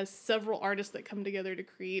that has several artists that come together to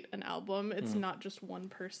create an album. It's not just one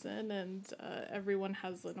person, and everyone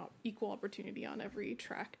has an equal opportunity on every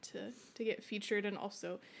track to get featured and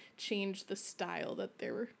also change the style that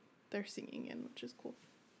they're singing in, which is cool.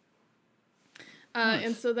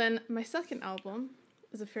 And so then my second album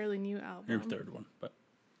is a fairly new album. Your third one, but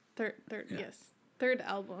Third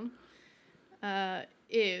album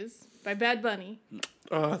is by Bad Bunny.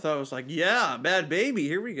 Oh, I thought it was like, yeah, Bad Baby.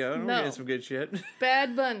 Here we go. We're No. getting some good shit.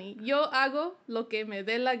 Bad Bunny. Yo hago lo que me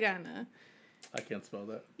dé la gana. I can't spell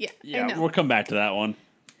that. Yeah, I yeah, know. we'll come back to that one.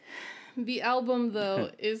 The album,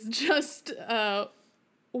 though, is just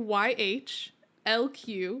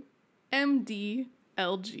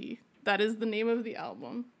YHLQMDLG. That is the name of the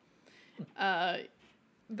album.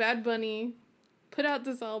 Bad Bunny put out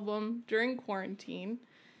this album during quarantine,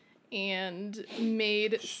 and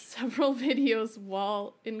made several videos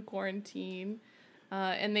while in quarantine.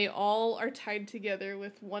 And they all are tied together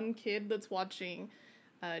with one kid that's watching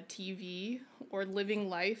TV or living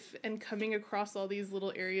life and coming across all these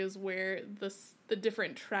little areas where the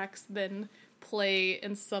different tracks then play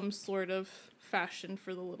in some sort of fashion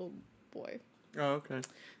for the little boy. Oh, okay.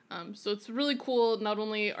 So it's really cool. Not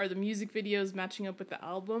only are the music videos matching up with the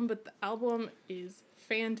album, but the album is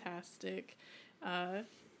fantastic.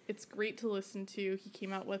 It's great to listen to. He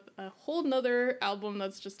came out with a whole nother album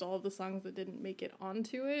that's just all of the songs that didn't make it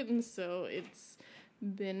onto it, and so it's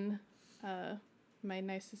been my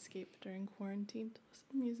nice escape during quarantine to listen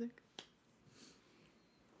to music.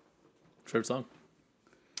 Favorite song?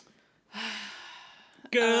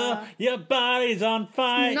 Girl, your body's on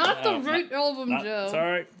fire. Not the right album, Joe.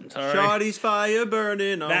 Sorry. Shawty's fire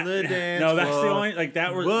burning on the dance No, that's floor. the only, like,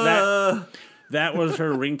 that was, Whoa. that was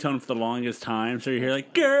her ringtone for the longest time. So you hear,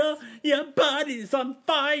 like, girl, your body's on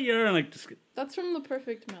fire. And, like, just, That's from The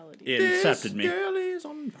Perfect Melody. it incepted me. This girl is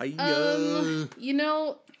on fire. You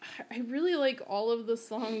know, I really like all of the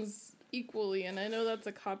songs equally, and I know that's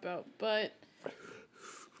a cop-out, but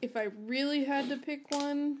if I really had to pick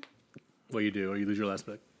one... What you do, or you lose your last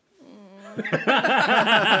pick.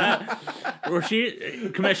 Was she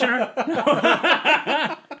commissioner?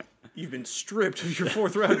 You've been stripped of your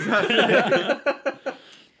 4th round draft.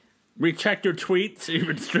 Recheck your tweets. You've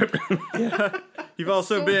been stripped. You've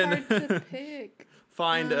also so been hard to pick.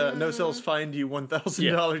 fined. No Cells fined you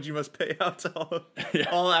 $1,000. You must pay out to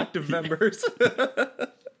all active members.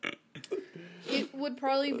 It would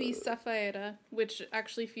probably be Sapphire, which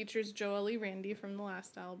actually features Joelle Randy from the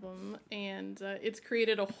last album, and it's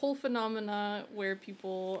created a whole phenomena where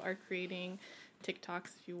people are creating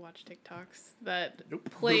TikToks, if you watch TikToks, that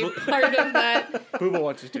play part of that Booba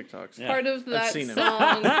watches TikToks. part of that seen it.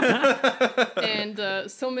 song. And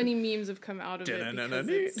so many memes have come out of it because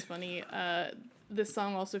it's funny. This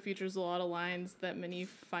song also features a lot of lines that many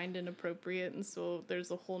find inappropriate, and so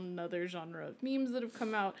there's a whole nother genre of memes that have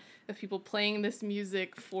come out of people playing this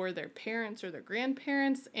music for their parents or their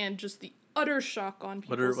grandparents, and just the utter shock on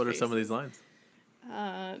people's What are some of these faces.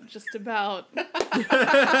 lines? Just about.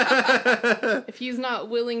 If he's not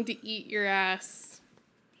willing to eat your ass,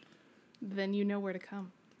 then you know where to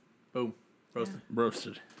come. Boom. Roasted.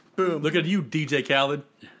 Roasted. Boom. Look at you, DJ Khaled.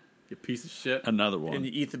 You piece of shit. Another one. And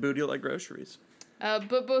you eat the booty like groceries.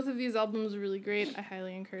 But both of these albums are really great. I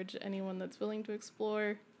highly encourage anyone that's willing to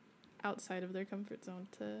explore outside of their comfort zone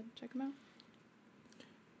to check them out.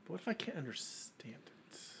 But what if I can't understand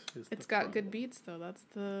it? Is It's the got problem. good beats though. That's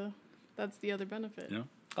the other benefit. Yeah.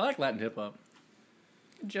 I like Latin hip hop.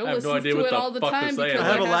 Joe I have no listens idea to what it the all the fuck they're time saying. because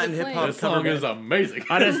I have I a have Latin it hip-hop playing. This song is amazing.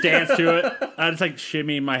 I just dance to it. I just like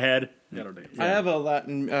shimmy my head. Yeah, no dance. I have a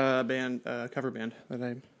Latin band, cover band that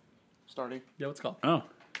I'm starting. Yeah, what's it called? Oh,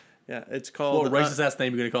 Yeah, it's called. What racist ass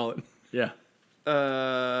name you gonna call it? yeah.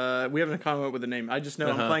 We haven't come up with a name. I just know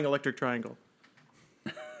I'm playing Electric Triangle.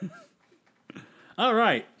 All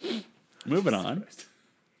right. Moving on.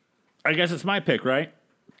 I guess it's my pick, right?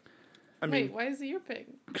 I mean, Wait, why is it your pick?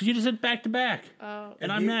 Because you just said back to back. Oh,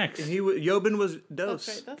 And I'm next. And Jobin was Dose.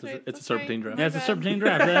 that's right. That's right. It's a that's serpentine right. draft. My Yeah, it's a bad. serpentine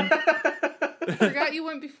draft. I forgot you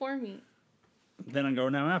went before me. Then I'm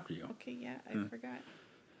going now after you. Okay, yeah, I forgot.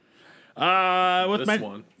 With This my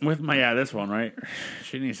one. with my this one, right?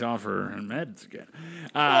 She needs to offer meds again.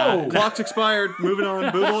 Clock's expired. Moving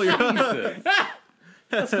on. Booble, you're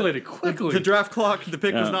Escalated quickly. the draft clock. The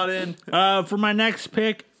pick was not in. For my next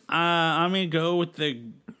pick, I'm gonna go with the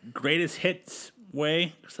greatest hits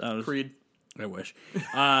way. Creed. I wish.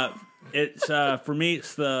 It's for me.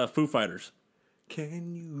 It's the Foo Fighters.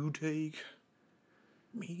 Can you take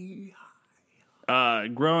me?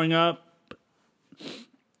 Growing up,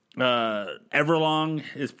 Everlong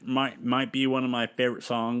might be one of my favorite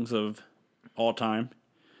songs of all time.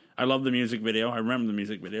 I love the music video. I remember the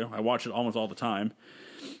music video. I watch it almost all the time.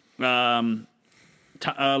 Learn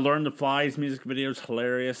to Fly's music video is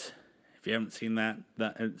hilarious. If you haven't seen that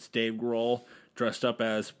it's Dave Grohl dressed up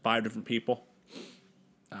as 5 different people.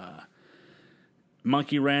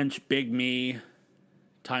 Monkey Wrench, Big Me,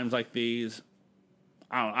 Times Like These.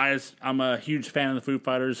 I'm a huge fan of the Foo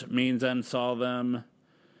Fighters. Me and Zen saw them,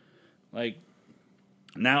 like,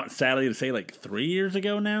 now it's sadly to say, like 3 years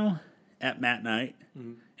ago now at Matt Night.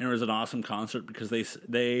 And it was an awesome concert because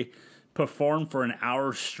they performed for an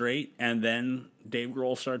hour straight, and then Dave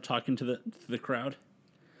Grohl started talking to the crowd.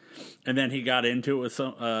 And then he got into it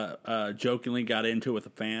with jokingly got into it with a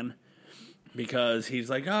fan because he's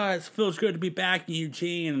like, it feels good to be back in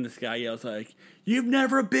Eugene. And this guy yells like, "You've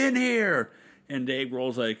never been here." And Dave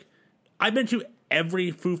Grohl's like, "I've been to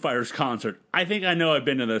every Foo Fighters concert. I think I know I've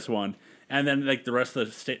been to this one. And then like the rest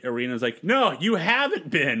of the arena is like, no, you haven't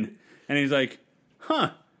been. And he's like,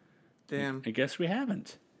 huh, Damn. I guess we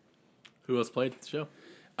haven't. Who else played at the show?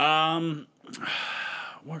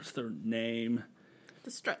 What's their name?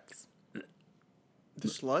 The Struts. The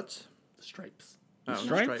Sluts? The Stripes. Oh,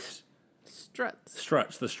 Stripes? Struts.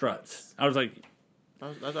 Struts, the Struts. I was like,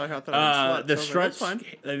 I thought I heard Sluts. the I was like, Struts. that's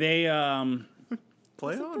fine.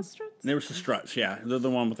 Play Is it on. the Struts? They were the Struts, yeah. They're the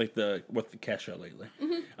one with like the Kesha lately.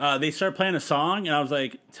 They started playing a song, and I was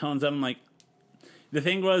like telling them like, the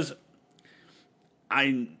thing was,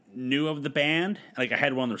 I knew of the band, like I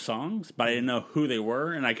had one of their songs, but I didn't know who they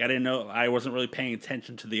were, and like I didn't know, I wasn't really paying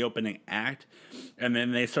attention to the opening act. And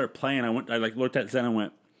then they started playing. I like looked at Zen and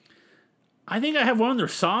went, I think I have one of their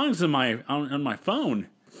songs on my phone,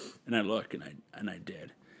 and I look and I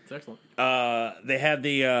did. It's excellent. They had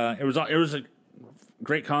the it was a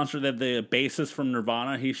great concert. That the bassist from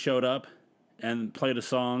Nirvana, he showed up and played a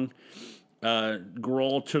song.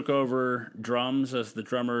 Grohl took over drums as the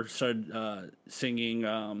drummer started singing.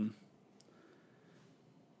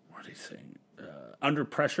 What did he sing? Under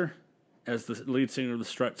Pressure, as the lead singer of the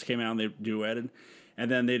Struts came out and they duetted. And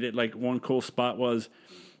then they did like one cool spot was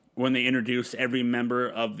when they introduced every member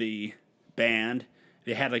of the band.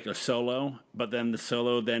 They had like a solo, but then the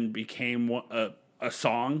solo then became a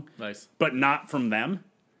song, Nice. but not from them.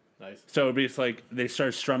 Nice. So it'd be just like they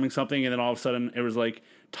started strumming something, and then all of a sudden it was like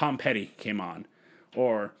Tom Petty came on,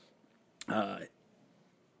 or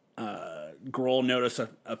Grohl noticed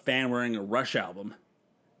a fan wearing a Rush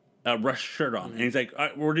shirt on, and he's like, all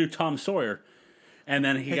right, we'll do Tom Sawyer, and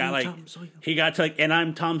then he got to like, and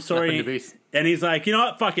I'm Tom Sawyer, Nothing to beat. and he's like, you know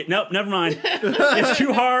what, fuck it, nope, never mind, it's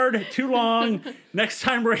too hard, too long. Next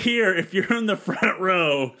time we're here, if you're in the front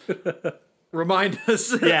row. Remind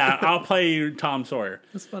us. Yeah, I'll play you Tom Sawyer.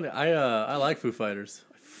 It's funny. I like Foo Fighters.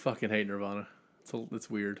 I fucking hate Nirvana. It's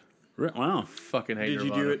weird. Wow. Fucking hate Did you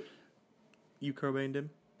Nirvana. do it? You Cobain did?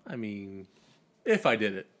 I mean, if I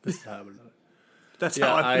did it, this is how I would do it. That's Yeah,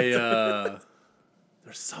 how I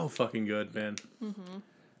they're so fucking good, man.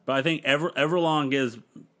 But I think Everlong is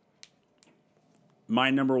my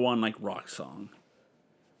number one like rock song.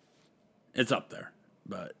 It's up there,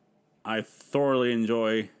 but I thoroughly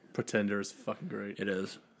enjoy. Pretender is fucking great. It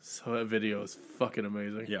is, So that video is fucking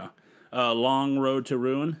amazing. yeah. Long Road to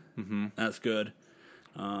Ruin. Mm-hmm. That's good.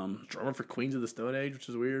 Drummer for Queens of the Stone Age, which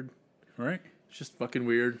is weird. Right? It's just fucking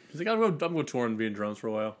weird. He's like, I'm going tour and being drums for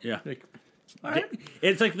a while. Yeah. Like, all right.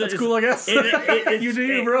 It's like That's cool, I guess. You do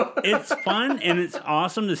you, bro. It's fun and it's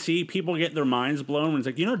awesome to see people get their minds blown when it's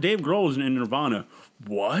like, you know, Dave Grohl was in Nirvana.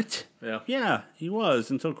 What? Yeah. Yeah, he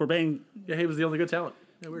was until Cobain. Yeah, he was the only good talent.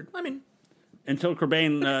 Yeah, weird. I mean, Until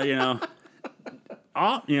Cobain,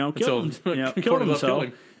 killed Put him up himself.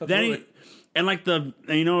 killing. Then he, Absolutely. and like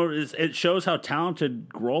it shows how talented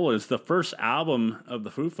Grohl is. The first album of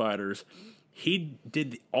the Foo Fighters, he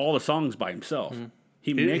did all the songs by himself.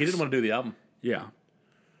 He He didn't want to do the album. yeah.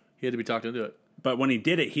 He had to be talked into it. But when he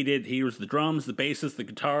did it, he was the drums, the bassist, the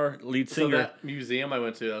guitar, lead So singer. that museum I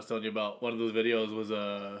went to, I was telling you about, one of those videos was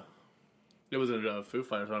it was a Foo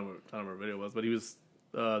Fighters. I don't remember what video it was, but he was.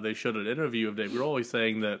 They showed an interview of Dave Grohl. He's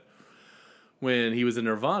saying that when he was in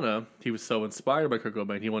Nirvana, he was so inspired by Kurt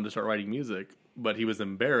Cobain, he wanted to start writing music, but he was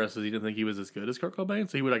embarrassed because he didn't think he was as good as Kurt Cobain,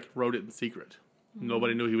 so he would wrote it in secret.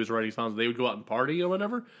 Nobody knew he was writing songs. They would go out and party or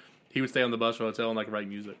whatever. He would stay on the bus or hotel and write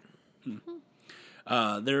music.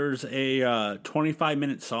 There's a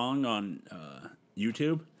 25-minute song on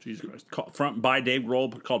YouTube. Jesus Christ. By Dave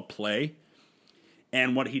Grohl called "Play,"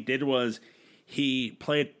 and what he did was he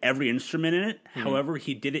played every instrument in it. However,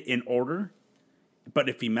 he did it in order. But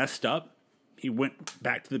if he messed up, he went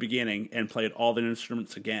back to the beginning and played all the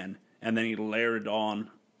instruments again, and then he layered it on.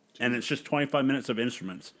 And it's just 25 minutes of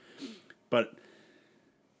instruments. But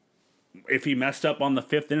if he messed up on the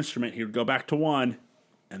fifth instrument, he would go back to one,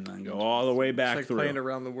 and then go all the way back it's like through. playing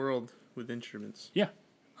around the world with instruments. Yeah,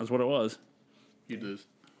 that's what it was. You'd lose.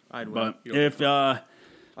 I'd win. But if I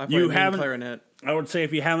play you main haven't- clarinet. I would say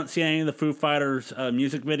if you haven't seen any of the Foo Fighters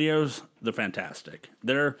music videos, they're fantastic.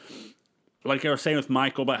 They're, like I was saying with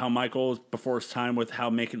Michael, about how Michael was before his time with how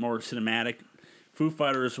make it more cinematic. Foo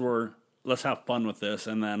Fighters were, let's have fun with this,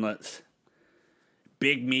 and then let's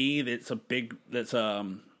Big Me. That's a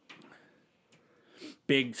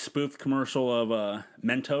big spoof commercial of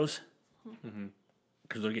Mentos.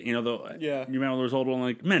 Because they're getting, Yeah. you remember those old one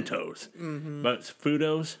like Mentos, but it's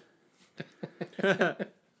Foodos.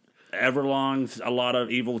 Everlong's a lot of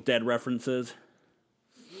Evil Dead references.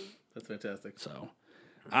 That's fantastic. So,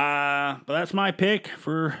 but that's my pick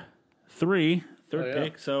for third Oh, yeah.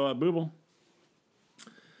 pick. So, Booble.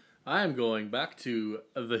 I am going back to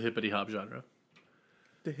the hippity hop genre.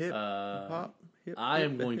 The hip hop. Hip, I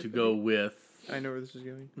am going to go with. I know where this is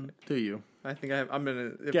going. Do you? I think I'm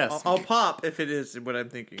gonna Guess. I'll pop if it is what I'm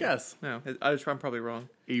thinking. Guess. No, I'm probably wrong.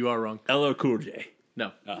 You are wrong. LL Cool J.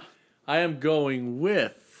 No. Ah. I am going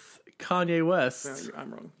with Kanye West. No,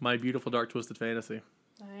 I'm wrong. My Beautiful Dark Twisted Fantasy.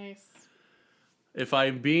 Nice. If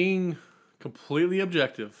I'm being completely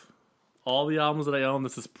objective, all the albums that I own,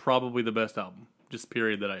 this is probably the best album. Just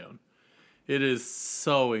period that I own. It is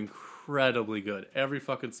so incredibly good. Every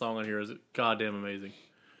fucking song on here is goddamn amazing.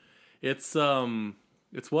 It's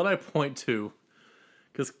what I point to,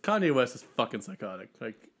 because Kanye West is fucking psychotic.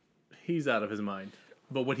 Like, he's out of his mind.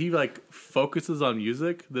 But when he like focuses on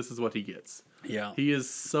music, this is what he gets. Yeah. He is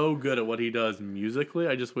so good at what he does musically.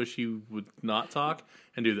 I just wish he would not talk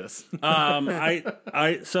and do this.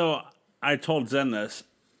 So I told Zen this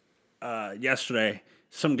yesterday.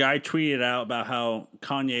 Some guy tweeted out about how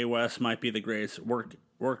Kanye West might be the greatest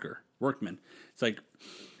workman. It's like,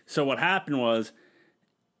 so what happened was,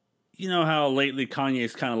 you know how lately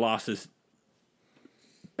Kanye's kind of lost his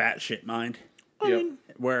batshit mind? Yep.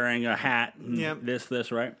 Wearing a hat and Yep.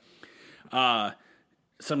 this, right?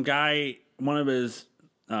 Some guy, one of his,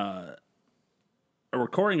 a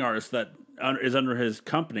recording artist that is under his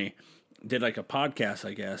company, did like a podcast,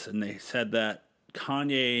 I guess, and they said that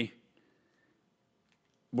Kanye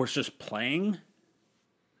was just playing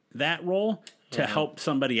that role to help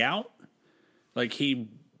somebody out. Like You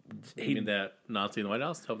mean that Nazi in the White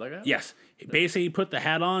House to help that guy out? yes, basically he put the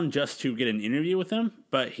hat on just to get an interview with him,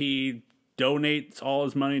 but he donates all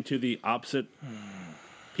his money to the opposite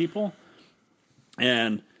people.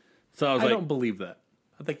 And so I was I like, don't believe that.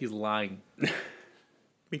 I think he's lying.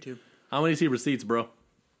 Me too. How many see receipts, bro?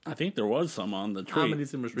 I think there was some on the How tweet. many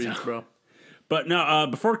see receipts, bro? But no,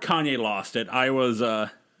 before Kanye lost it, I was,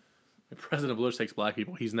 President Bush takes black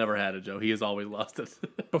people. He's never had it, Joe. He has always lost it.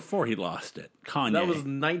 before he lost it, Kanye. That was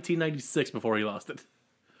 1996 before he lost it.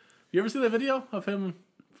 You ever see that video of him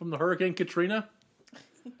from the Hurricane Katrina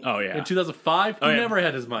oh, yeah. in 2005? He yeah. never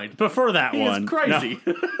had his mind. Before that He one. is crazy.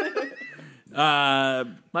 No.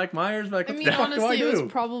 Mike Myers, like, I what mean, the fuck do I honestly, it do?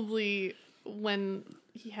 was probably when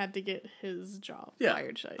he had to get his job Yeah.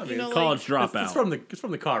 fired. Shut. I You mean, know, college like, dropout. It's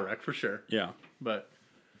from the car wreck for sure. Yeah. But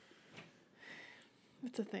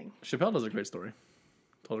it's a thing. Chappelle does a great story.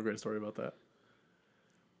 Told a great story about that.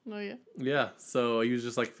 Oh yeah. Yeah, so he was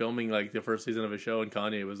just like filming like the first season of his show, and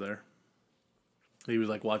Kanye was there. He was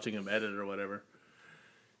like watching him edit or whatever,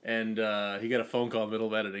 and he got a phone call in the middle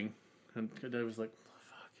of editing, and Dave was like,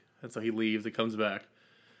 "Fuck!" And so he leaves. He comes back.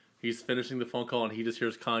 He's finishing the phone call, and he just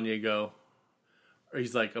hears Kanye go. Or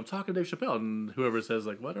he's like, "I'm talking to Dave Chappelle," and whoever says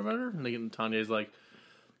like, "Whatever," and Kanye's like,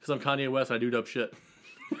 "Because I'm Kanye West, and I do dope shit."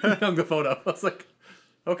 Hung the phone up. I was like,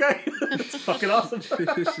 "Okay, it's fucking awesome."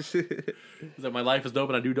 He's like, "My life is dope,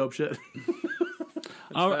 and I do dope shit."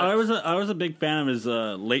 I was a big fan of his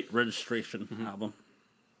Late Registration album.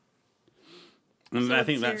 And So I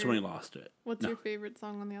think what's that's your- when he lost it. What's No. your favorite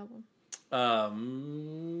song on the album?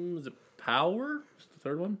 Is it Power? Is the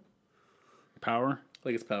third one? Power? I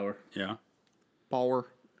think it's Power. Yeah. Power.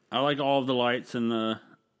 I like All of the Lights and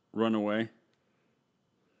Runaway.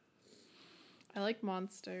 I like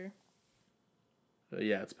Monster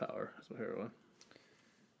Yeah, it's Power. That's my favorite one.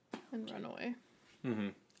 and Runaway. Mm-hmm.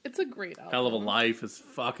 It's a great album. Hell of a Life is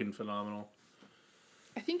fucking phenomenal.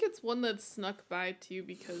 I think it's one that snuck by too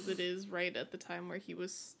because it is right at the time where he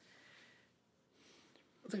was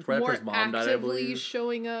I think right after more his mom died, I actively believe.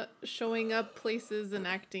 showing up places and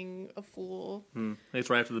acting a fool. I think it's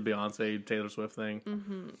right after the Beyonce Taylor Swift thing.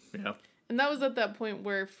 Mm-hmm. Yeah. And that was at that point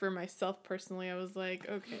where, for myself personally, I was like,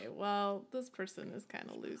 okay, well, this person is kind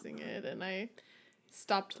of losing it. And I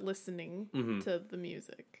stopped listening to the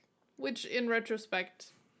music. Which, in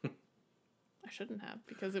retrospect, I shouldn't have,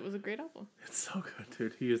 because it was a great album. It's so good,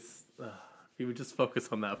 dude. He is... he would just focus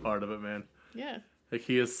on that part of it, man. Yeah. Like,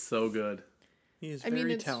 he is so good. He is I mean,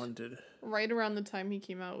 very it's- talented. Right around the time he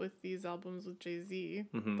came out with these albums with Jay-Z,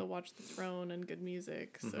 the Watch the Throne and Good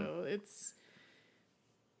Music. So it's...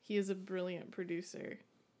 He is a brilliant producer.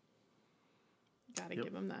 Gotta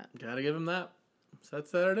give him that. Gotta give him that. So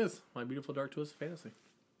there it is. My Beautiful Dark Twisted Fantasy.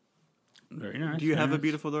 Very nice. Do you have very a nice.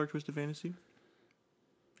 beautiful dark twisted fantasy?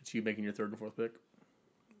 It's you making your third and fourth pick.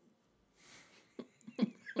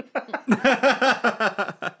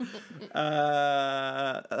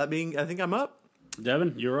 I think I'm up.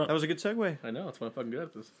 Devin, you're up. That was a good segue. I know. That's why I'm fucking good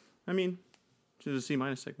at this. I mean, it's a C-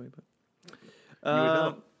 segue, but. You would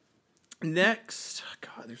know. Next,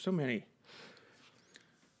 God, there's so many.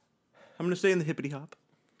 I'm gonna stay in the hippity hop.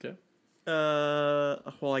 Okay.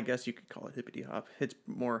 Well, I guess you could call it hippity hop. It's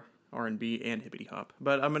more R&B and hippity hop.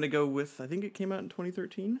 But I'm gonna go with, I think it came out in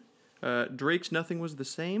 2013. Drake's "Nothing Was the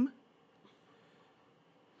Same."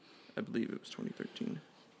 I believe it was 2013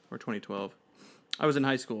 or 2012. I was in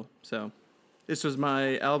high school, so this was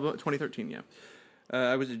my album. 2013, yeah.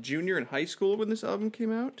 I was a junior in high school when this album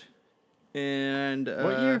came out, and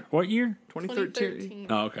What year? 2013.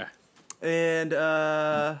 Oh, okay. And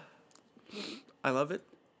I love it.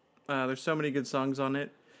 There's so many good songs on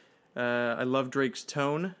it. I love Drake's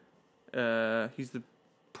tone. He's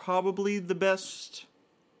probably the best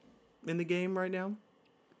in the game right now.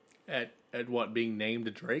 At what, being named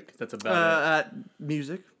a Drake? That's about At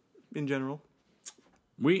music in general.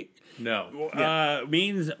 it. No.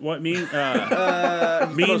 Means Most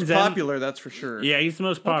Zen, popular, that's for sure. yeah, he's the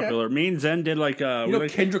most popular. Me and Zen did like You know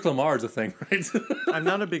Kendrick Lamar's a thing, right? I'm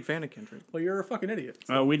not a big fan of Kendrick. Well, you're a fucking idiot.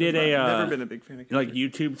 we did Never been a big fan of Kendrick. like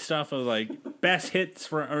YouTube stuff of like best hits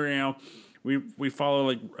for, or we follow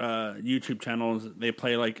like YouTube channels. They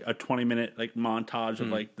play like a 20-minute like montage of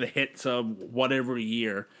like the hits of whatever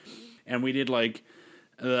year, and we did like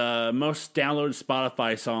the most downloaded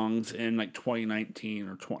Spotify songs in like 2019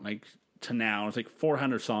 or to now. It's like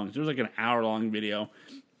 400 songs. It was like an hour-long video.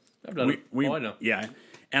 I've done it. I know. Yeah,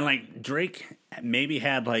 and like Drake maybe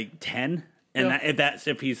had like 10, and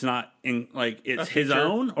if he's not in like it's his featured.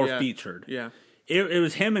 own or Yeah. featured. Yeah. It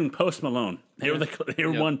was him and Post Malone. They were Yep.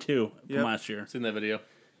 1-2 Yep. from last year. Seen that video.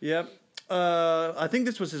 Yep. I think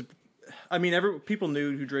this was his. I mean, people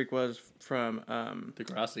knew who Drake was from.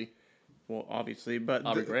 Degrassi. Well, obviously, but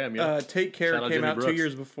Aubrey Graham, yeah. Take Care Shout out came Jimmy out 2 Brooks.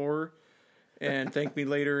 years before, and Thank Me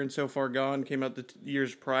Later and So Far Gone came out the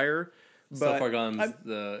years prior. But So Far Gone's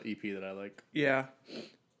the EP that I like. Yeah.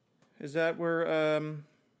 Is that where?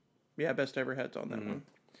 Best Ever Had's on that one.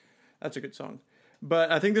 That's a good song. But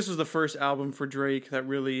I think this was the first album for Drake that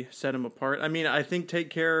really set him apart. I mean, I think Take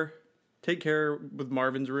Care with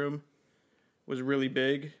Marvin's Room was really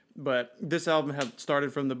big, but this album had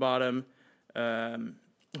started from the bottom.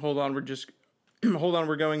 Hold On,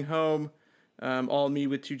 We're Going Home. All Me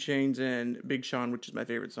with 2 Chainz and Big Sean, which is my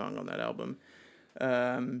favorite song on that album.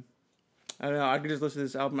 I don't know. I could just listen to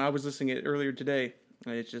this album. I was listening to it earlier today,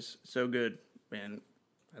 and it's just so good, man.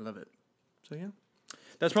 I love it. So yeah,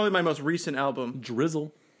 that's probably my most recent album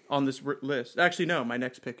Drizzle. on this list. Actually, no, my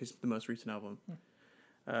next pick is the most recent album,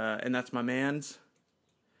 and that's my man's,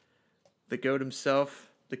 the GOAT himself,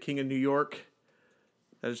 the King of New York.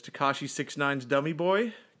 That is Tekashi 6ix9ine's Dummy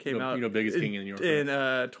Boy. Came out biggest king in New York. in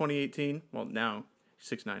 2018. Well, now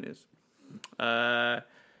 6ix9ine is.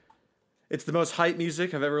 It's the most hype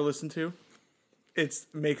music I've ever listened to. It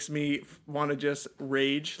makes me want to just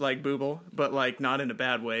rage like Booble, but like not in a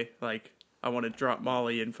bad way. Like I want to drop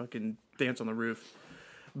Molly and fucking dance on the roof.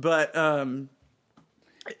 But I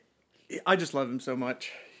just love him so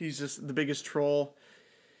much. He's just the biggest troll.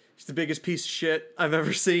 He's the biggest piece of shit I've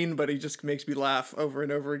ever seen, but he just makes me laugh over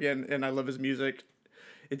and over again, and I love his music.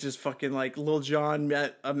 It's just fucking like Lil Jon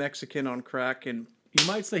met a Mexican on crack, and You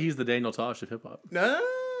might say he's the Daniel Tosh of hip hop.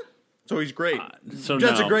 so he's great. That's the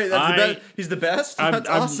best. He's the best. That's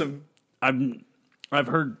awesome. I've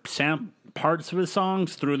heard parts of his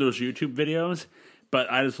songs through those YouTube videos, but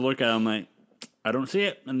I just look at them like I don't see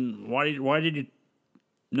it. And why did you?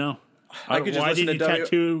 No, I could just why listen did you to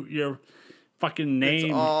tattoo your fucking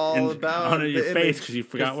name all about on your the face image, because you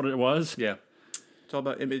forgot what it was? Yeah. It's all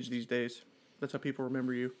about image these days. That's how people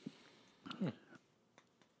remember you.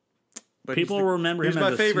 But People remember him my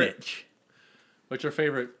as a favorite. snitch. What's your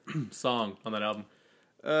favorite song on that album?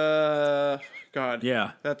 God,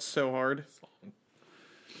 Yeah. that's so hard.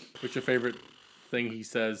 What's your favorite thing he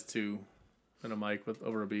says to in a mic with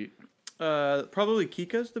over a beat? Probably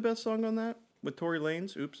Kika's the best song on that with Tory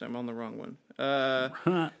Lanez. Oops, I'm on the wrong one.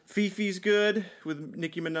 Fifi's good with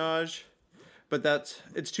Nicki Minaj, but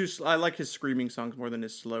it's too. I like his screaming songs more than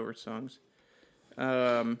his slower songs.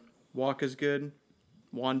 Waka's good.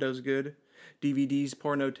 Wando's good. DVD's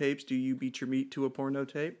porno tapes. Do you beat your meat to a porno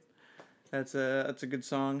tape? That's a good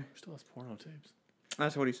song. Still has porno tapes.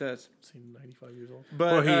 That's what he says. Seems 95 years old.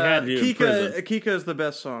 But Well, he had to in prison. Kika is the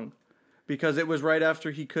best song because it was right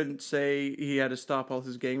after he couldn't say he had to stop all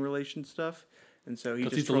his gang relation stuff, and so he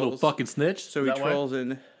Because just he's a little trolls. fucking snitch. So Is he that why? trolls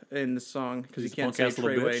in the song because he He's a can't say punk-ass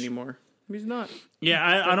little Treyway bitch? anymore. He's not.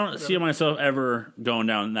 Yeah, I don't see myself ever going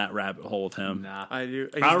down that rabbit hole with him. Nah. I do.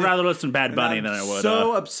 I would rather listen to Bad Bunny than I would.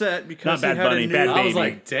 So upset because not he Bad had Bunny, a new. Bad I was Baby.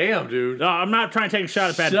 like, damn, dude. No, I'm not trying to take a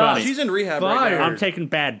shot at Bad Shut Bunny. She's in rehab right Fired. now. I'm taking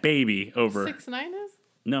Bad Baby over. 6ix9ine is?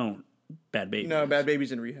 No, Bad Baby. No, Bad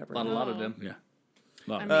Baby's in rehab right A now. lot of them. Yeah.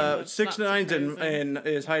 Love I it. mean, that's 6 not 9's surprising. and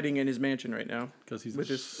is hiding in his mansion right now Because he's with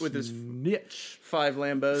his snitch. 5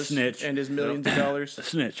 Lambos Snitch. and his millions of dollars.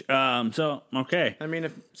 Snitch. So okay. I mean,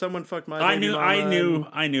 if someone fucked my I baby knew. mama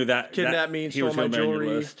I knew that. kidnapped me and he was stole my gonna be on your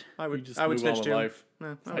jewelry, list. I would just I would move on snitch with too. life.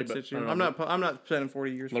 No, I I would bet- snitch I too. don't know. I'm not spending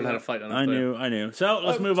 40 years. Learn for how to that. fight on I knew. So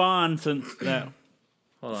let's move on since that.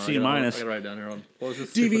 Hold on, C I minus. gotta write it down here. Hold on. What was his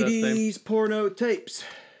stupid ass name? DVDs, porno tapes.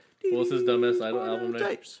 What was his dumbass Porno album name?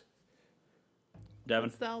 tapes. Devin.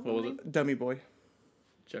 What's the album What was name? Dummy boy.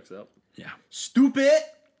 Checks out. Yeah. Stupid.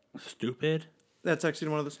 Stupid. That's actually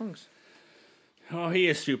one of the songs. Oh, he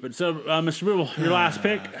is stupid. So, Mr. Booble, your last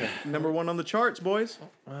pick. Number 1 on the charts, boys.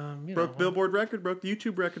 You Broke know, Billboard record, broke the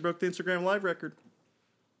YouTube record, broke the Instagram Live record.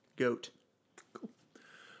 Goat.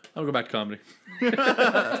 I'll go back to comedy.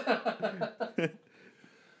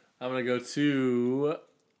 I'm gonna go to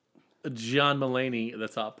John Mulaney, the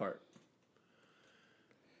top part.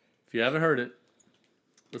 If you haven't heard it,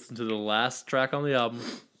 listen to the last track on the album.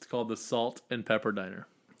 It's called "The Salt and Pepper Diner."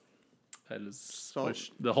 That is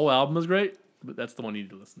the whole album is great, but that's the one you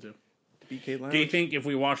need to listen to. BK Lounge. Do you think if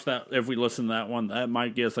we listen to that one, that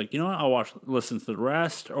might get us like, you know what, I'll listen to the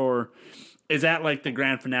rest? Or is that like the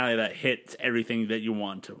grand finale that hits everything that you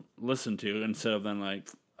want to listen to instead of then like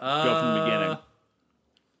go from the beginning?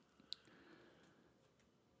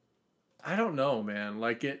 I don't know, man.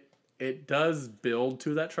 Like it does build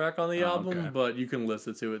to that track on the album, okay. but you can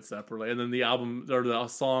listen to it separately. And then the album or the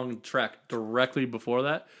song track directly before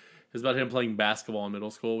that is about him playing basketball in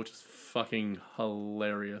middle school, which is fucking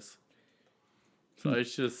hilarious. So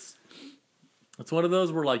it's one of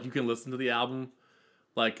those where like you can listen to the album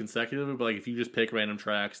like consecutively, but like if you just pick random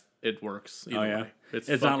tracks, it works. Either way.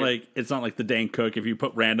 It's not like the Dane Cook. If you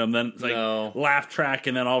put random, then it's like No. laugh track,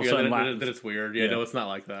 and then all of a sudden then it's weird. Yeah, no, it's not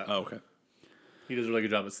like that. Oh, okay. He does a really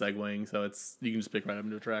good job at segueing, so you can just pick right up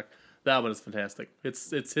into a track. That one is fantastic.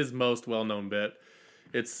 It's his most well known bit.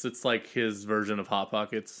 It's like his version of Hot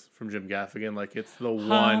Pockets from Jim Gaffigan. Like it's the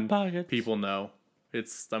one Pockets. people know.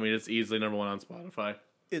 It's easily number 1 on Spotify.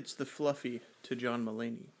 It's the Fluffy to John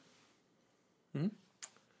Mulaney.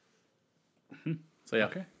 So yeah,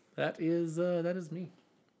 Okay. that is me.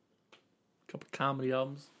 Couple comedy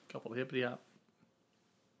albums, couple of hippity hop.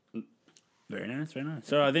 Very nice, very nice.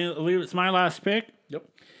 So I believe it's my last pick. Yep.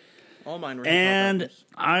 All mine were And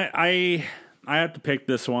hip-hop I have to pick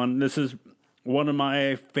this one. This is one of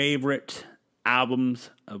my favorite albums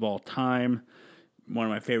of all time. One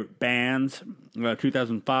of my favorite bands.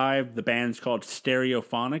 2005. The band's called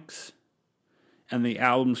Stereophonics. And the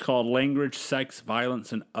album's called Language, Sex,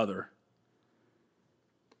 Violence, and Other.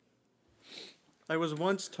 I was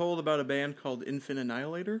once told about a band called Infant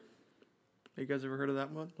Annihilator. You guys ever heard of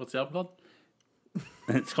that one? What's the album called?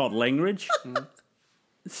 And it's called Language,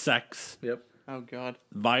 Sex, Yep. Oh, God.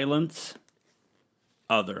 Violence,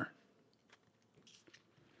 Other.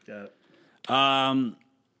 Got it.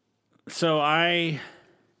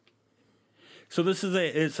 So this is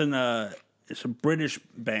it's a British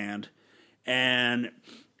band, and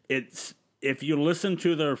it's if you listen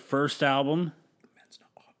to their first album,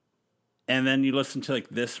 and then you listen to like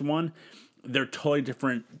this one, they're totally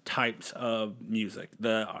different types of music.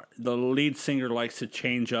 The lead singer likes to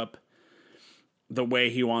change up the way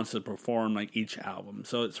he wants to perform like each album.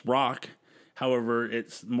 So it's rock, however,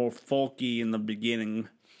 it's more folky in the beginning.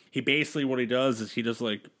 He basically what he does is he just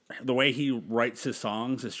like the way he writes his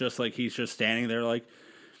songs. It's just like he's just standing there like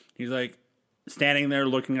he's like standing there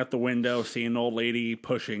looking at the window, seeing an old lady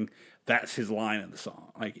pushing. That's his line in the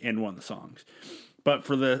song, like in one of the songs. But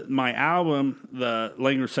for my album, the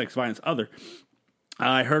Language, Sex, Violence, Other,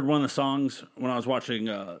 I heard one of the songs when I was watching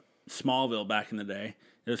Smallville back in the day.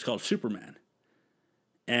 It was called Superman.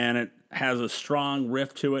 And it has a strong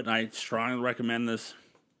riff to it, and I strongly recommend this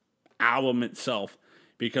album itself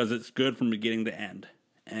because it's good from beginning to end.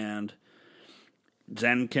 And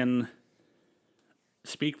Zen can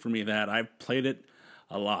speak for me that I've played it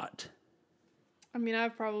a lot. I mean,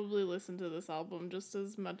 I've probably listened to this album just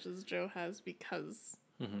as much as Joe has because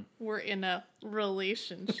we're in a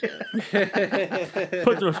relationship.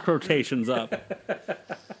 Put those quotations up.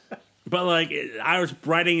 But like, I was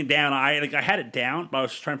writing it down. I had it down, but I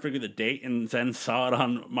was trying to figure the date, and Zen saw it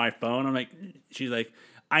on my phone. I'm like, she's like,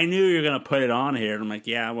 I knew you were gonna put it on here. And I'm like,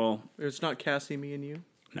 yeah, well, It's not Cassie, me, and you.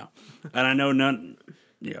 no. And I know none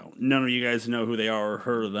of you guys know who they are or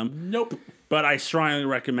heard of them. Nope. But I strongly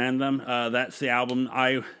recommend them. That's the album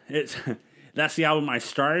that's the album I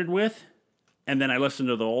started with, and then I listened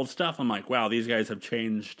to the old stuff. I'm like, wow, these guys have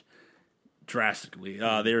changed drastically.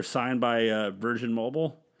 They were signed by Virgin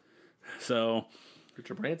Mobile, so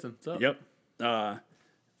Richard Branson. What's up? yep.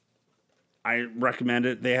 I recommend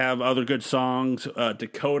it. They have other good songs.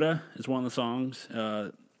 Dakota is one of the songs.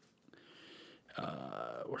 Where's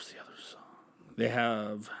the other song? They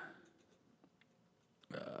have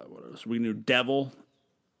what else? We can do Devil,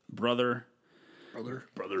 Brother. I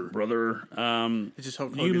just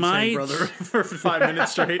hope You Hogan might- sang brother for 5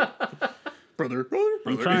 minutes straight. Brother.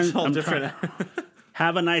 I'm trying. It's all I'm different.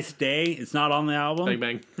 Have a Nice Day. It's not on the album. Bang,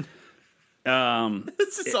 bang.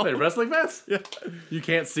 It's just all, Wait, wrestling fans? Yeah. You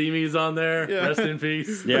Can't See Me's on there. Yeah. Rest in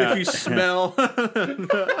peace. Yeah. if you smell. Who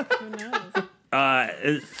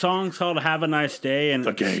knows? Song's called "Have a Nice Day," and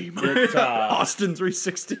The game. It's, Austin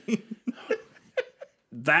 316.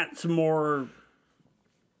 that's more.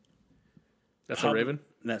 That's a Raven.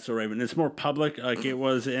 That's a Raven. It's more public. Like it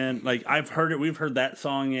was in. Like I've heard it. We've heard that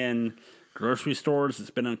song in grocery stores. It's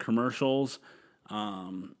been on commercials.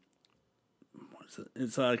 What is it?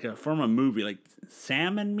 It's like from a movie, like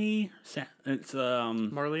Sam and Me. It's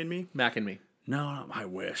Marley and Me. Mac and Me. no, I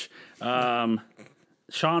wish.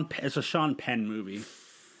 It's a Sean Penn movie,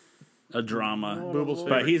 a drama.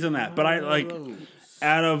 But he's in that. But I like.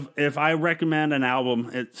 Out of if I recommend an album,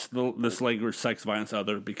 it's this Language, Sex, Violence,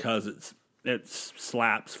 Other because it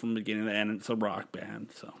slaps from beginning to end. It's a rock band,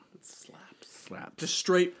 so it slaps. Just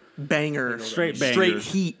straight banger. Straight Straight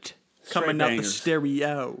bangers. heat coming out the bangers.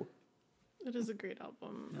 stereo. It is a great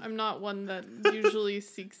album. I'm not one that usually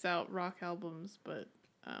seeks out rock albums, but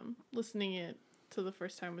listening it to the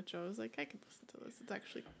first time with Joe, I was like, I could listen to this. It's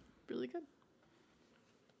actually really good.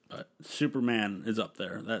 But Superman is up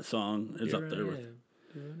there. That song is up there with.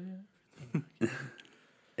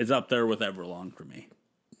 It's up there with Everlong for me.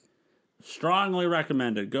 Strongly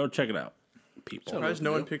recommended. Go check it out, people. Surprised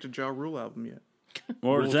no one picked a Ja Rule album yet.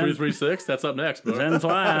 Or Rule Zen, 336. That's up next, bro. Zen's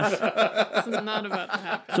last. It's not about to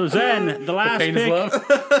happen. So Zen, the last Pain's pick. Love.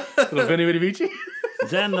 Little Vinny Vinny Vici.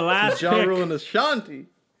 Zen, the last Ja pick Rule and Ashanti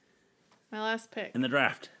My last pick. in the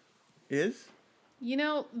draft. is You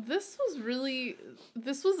know, this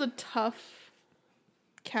was a tough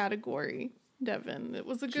category, Devin. It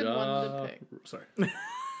was a good one to pick. Sorry.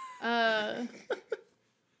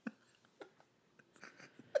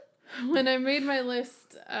 When I made my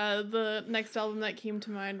list, the next album that came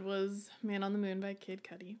to mind was "Man on the Moon" by Kid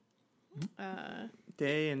Cudi.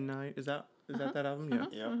 Day and Night. Is that that album?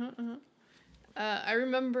 Yeah. I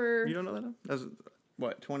remember. You don't know that album? That was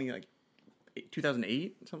what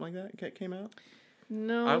 2008 something like that came out.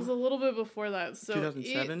 No, it was a little bit before that. So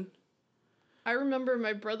 2007. I remember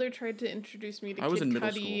my brother tried to introduce me to I was Kid in middle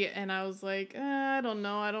Cudi, school. and I was like, I don't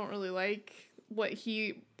know. I don't really like what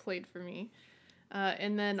he played for me.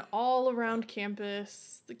 And then all around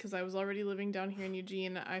campus, because I was already living down here in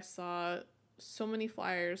Eugene, I saw so many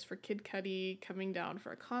flyers for Kid Cudi coming down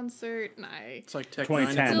for a concert, and I It's like Tech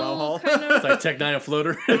 2010. 9 at the still Well Hall. kind It's of like Tech Nine, a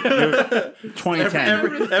floater.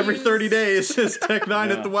 2010 Every 30 days is Tech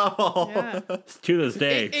 9 at the Well Hall. yeah. to this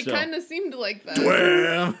day. It so. kind of seemed like that.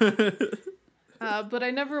 Wham! But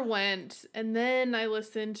I never went. And then I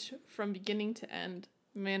listened from beginning to end,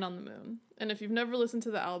 Man on the Moon. And if you've never listened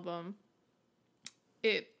to the album,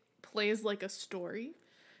 it plays like a story.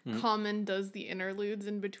 Common does the interludes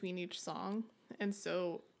in between each song. And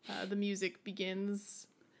so the music begins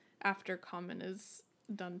after Common is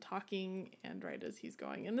done talking and right as he's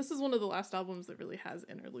going. And this is one of the last albums that really has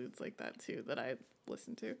interludes like that too, that I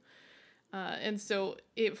listened to. And so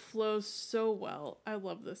it flows so well. I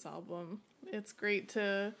love this album. It's great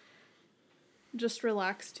to just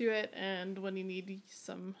relax to it, and when you need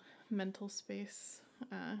some mental space,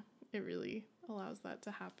 it really allows that to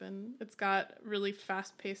happen. It's got really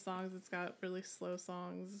fast-paced songs. It's got really slow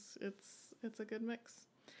songs. It's a good mix.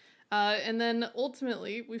 And then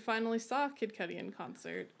ultimately, we finally saw Kid Cudi in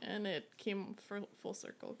concert, and it came full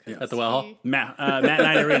circle. At the Well Hall? Matt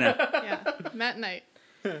Knight Arena. Yeah, Matt Knight.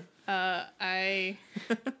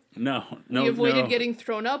 No, We avoided no. getting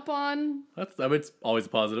thrown up on. It's always a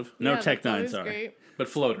positive. No Yeah, Tech that's Nine, always sorry. great. But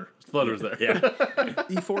floater's there. Yeah.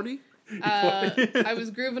 E40? I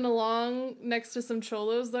was grooving along next to some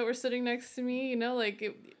cholos that were sitting next to me. You know, like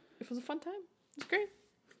it was a fun time. It was great.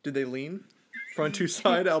 Did they lean? Front two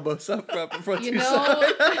side, elbows up, front You two know,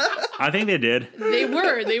 side. I think they did. they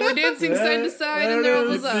were dancing side to side and their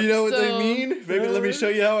elbows up. You know what so they mean? Maybe let me show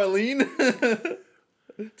you how I lean.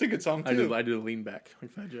 It's a good song I too. did a lean back.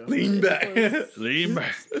 Like Fat Joe. Lean back. Lean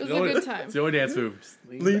back. It was a good time. It's the only dance move.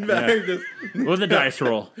 Lean back. Just- With a dice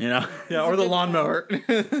roll, you know? yeah, or the lawnmower.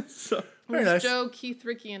 So, It very was nice. Joe, Keith,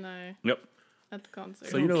 Ricky, and I Yep. at the concert.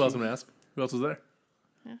 So you know who else I'm gonna ask? Who else was there?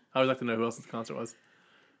 Yeah. I always like to know who else the concert was.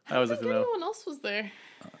 I always I like think to know. anyone else was there.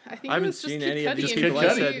 I think I it haven't was just seen Kid any of Cudi, these and people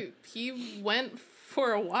I said. he went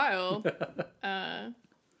for a while.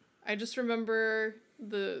 I just remember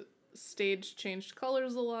stage changed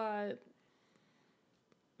colors a lot.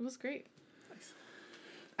 It was great.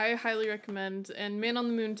 I highly recommend, and Man on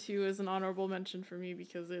the Moon 2 is an honorable mention for me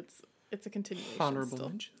because it's a continuation.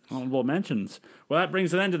 Honorable mentions. Well, that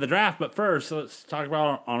brings an end to the draft, but first, let's talk about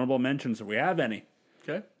our honorable mentions if we have any.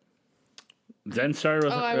 Okay. Zen started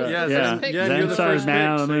with I was the first pick. Zen started Man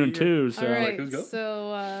on the Moon so 2. So All right, let's go.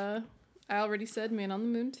 so I already said Man on the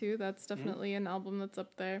Moon 2. That's definitely an album that's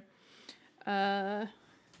up there.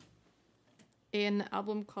 An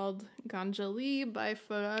album called Ganjali by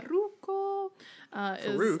Farruko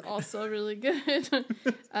is also really good.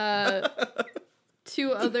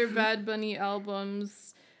 2 other Bad Bunny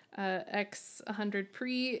albums, X 100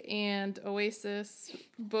 Pre and Oasis.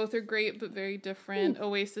 Both are great but very different. Ooh.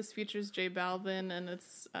 Oasis features J Balvin, and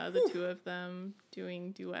it's the 2 of them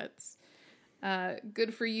doing duets.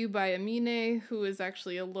 Good For You by Amine, who is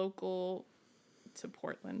actually a local to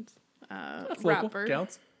Portland rapper. Local.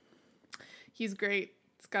 Counts. He's great.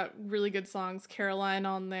 It's got really good songs. Caroline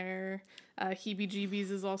on there. Heebie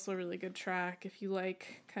Jeebies is also a really good track. If you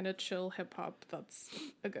like kind of chill hip hop, that's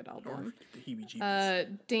a good album. The Heebie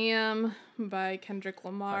Jeebies. Damn by Kendrick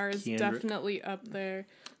Lamar is definitely up there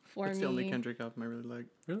for me. That's the only Kendrick album I really like.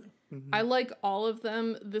 Really? Mm-hmm. I like all of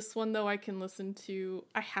them. This one though, I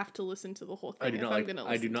have to listen to the whole thing. I do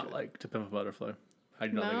not like To Pimp a Butterfly. I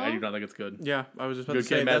do not think it's good. Yeah, I was just about Good to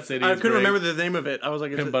say Kid, Mad that. City I is couldn't great. remember the name of it. I was like,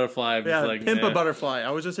 Pimp a Butterfly. Yeah, Like, Pimp a Butterfly. I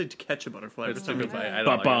was just saying to catch a butterfly. It's too good. I don't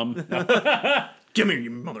like it. Bum. Give me you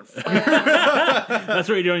motherfucker. That's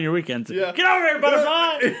what you do on your weekends. Yeah. Get over here,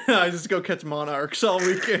 butterfly! I just go catch monarchs all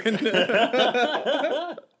weekend. Look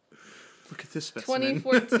at this specimen.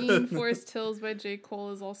 2014 Forest Hills by J.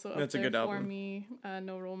 Cole is also up That's a there good for album. me.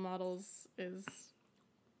 No Role Models is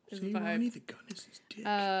See, vibe. Ronnie, the gun is his dick.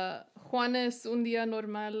 Juanes Un Día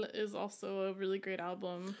Normal is also a really great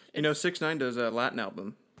album. You know, 6ix9ine does a Latin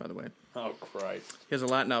album, by the way. Oh, Christ. He has a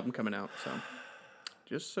Latin album coming out, so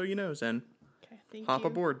just so you know, Zen, Okay, thank hop you.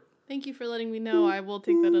 aboard. Thank you for letting me know. I will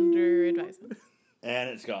take that under advisement.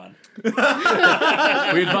 And it's gone. We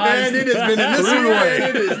advise. And it has been in this ear, and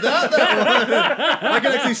it is not that one. I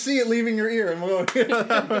can actually see it leaving your ear. And we'll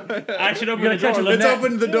I should open the catch door. it. it's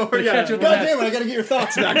opened the door. Yeah. catch it God with that. damn it! I gotta get your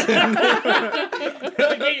thoughts back. Then.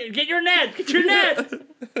 Get your net. Get your net.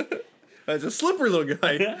 That's a slippery little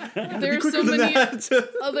guy. There are so Quicker than many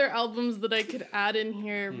that. other albums that I could add in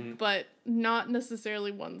here, but not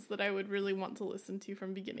necessarily ones that I would really want to listen to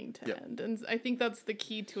from beginning to end. And I think that's the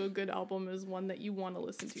key to a good album is one that you want to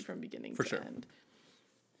listen to from beginning to end.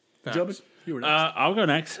 Jobin, you were next. I'll go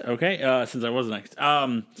next. Okay, since I was next.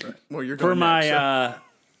 Well, you're going For my, next, so.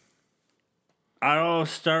 I'll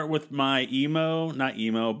start with my emo. Not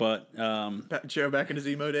emo, but Joe back in his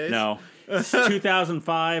emo days. no. It's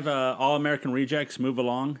 2005 All American Rejects. Move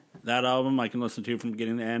Along. That album I can listen to from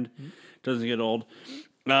beginning to end. Doesn't get old.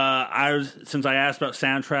 Since I asked about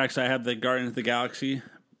soundtracks, I have the Guardians of the Galaxy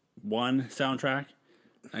 1 soundtrack.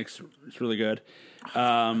 It's really good.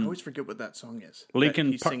 I always forget what that song is.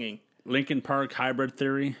 Linkin he's singing. Linkin Park Hybrid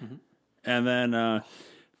Theory, and then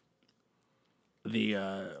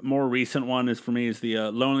the more recent one is for me is the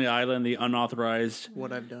Lonely Island, the unauthorized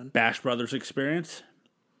What I've done. Bash Brothers experience.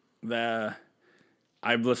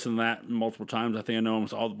 I've listened to that multiple times. I think I know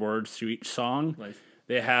almost all the words to each song. Nice.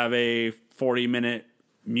 They have a 40-minute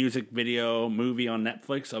music video movie on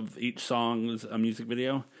Netflix of each song's a music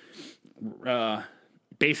video.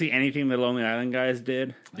 Basically anything the Lonely Island guys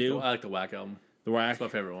do. I like the Whack album. The Whack. It's my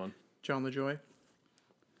favorite one. John LaJoy.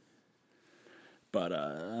 But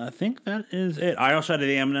I think that is it. I also had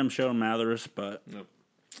the Eminem show in Mathers, but Nope.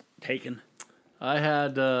 taken. I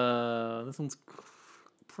had this one's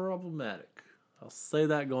problematic. I'll say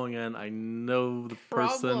that going in. I know the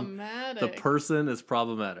person. Problematic. The person is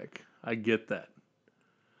problematic. I get that.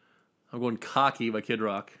 I'm going Cocky by Kid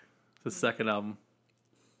Rock. It's the second album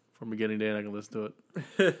from beginning to end. I can listen to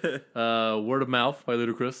it. Word of Mouth by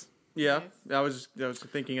Ludacris. Yeah, I was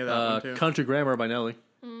thinking of that one too. Country Grammar by Nelly.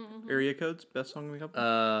 Area Codes, best song in the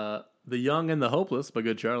couple. The Young and the Hopeless by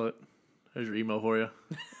Good Charlotte. There's your emo for you.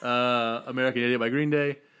 American Idiot by Green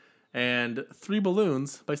Day. And Three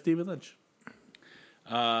Balloons by Stephen Lynch.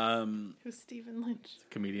 Who's Stephen Lynch?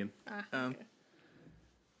 Comedian. Okay.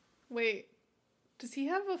 Wait, does he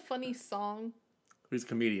have a funny song? He's a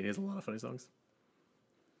comedian. He has a lot of funny songs.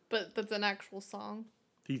 But that's an actual song.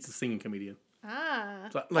 He's a singing comedian.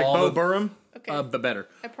 So Like all Bo the- Burnham? okay. But better.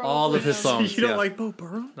 I probably All of his don't. songs. You don't yeah. like Bo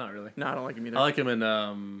Burnham? Not really. No, I don't like him either. I like him in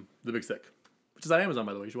The Big Sick, which is on Amazon,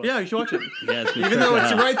 by the way. You should watch Yeah, it. you should watch it. Yes, Even though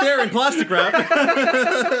it's right there in plastic wrap.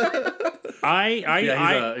 He's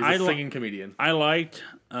a singing comedian. I liked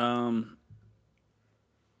American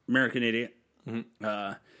Idiot.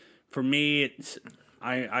 for me,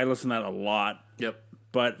 I listen to that a lot. Yep.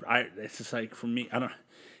 But it's just like, for me, I don't.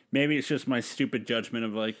 Maybe it's just my stupid judgment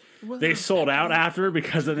of like they sold out after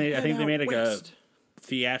because I think they made like a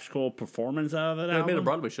theatrical performance out of that. They album. made a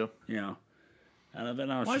Broadway show. Yeah. And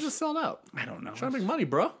then I was Why just, is it sold out? I don't know. Trying to make money,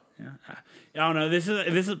 bro. Yeah. I don't know. This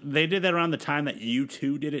is they did that around the time that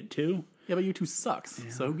U2 did it too. Yeah, but U2 sucks.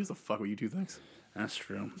 So who gives a fuck what U2 thinks? That's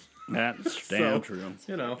true. That's damn true.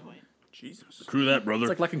 You know, Jesus. True that, brother. it's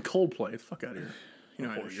like liking Coldplay. Fuck out of here. You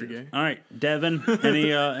know, you're gay. All right, Devin.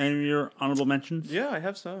 Any of your honorable mentions? Yeah, I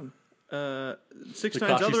have some. 6 Tekashi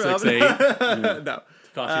Nine's other 6'8". album. No.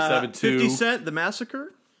 Tekashi 7'2". 50 Cent, The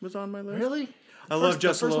Massacre was on my list. Really? I love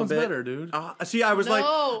just a little one's bit. better, dude. See, I was like,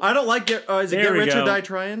 No. I don't like Get. Is it There Get we Rich go. or Die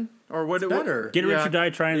Trying? Or what? better. Get Rich Yeah. or Die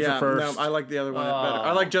Trying is Yeah, the first. no, I like the other one better.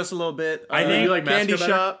 I like just a little bit. I think- You like Candy Massacre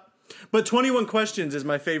better? Shop. But 21 Questions is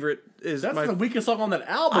my favorite. That's my, the weakest song on that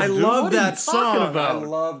album. I dude. love What are you that song. talking about? I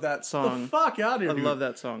love that the song. fuck out of here, I dude. love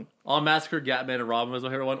that song. On Massacre, Gatman and Robin was my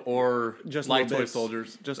favorite one, or Just Like Little Toy Bits.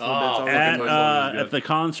 Soldiers. Just Little Bits. I love at, Toy Soldiers is good. at the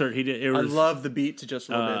concert, he did. It I was love the beat to just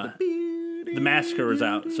a little bit. the Massacre was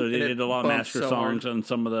out, so they And it did a lot of bumps Massacre so songs hard. on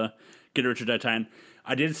some of the Get Rich or Die Trying.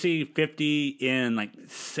 I did see 50 in like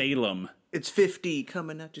Salem It's 50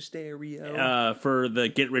 coming at your stereo. for the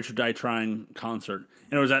Get Rich or Die Trying concert,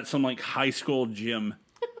 and it was at some like high school gym.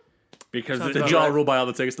 Because Sounds it, about Did y'all right. rule by all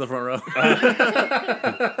the tickets to the front row?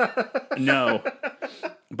 no,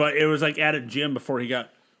 but it was like at a gym before he got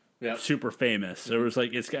yeah. super famous. So it was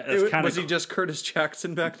like it's kind Was of he just Curtis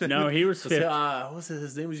Jackson back then? no, he was 50. What was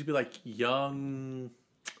his name? Used to be like Young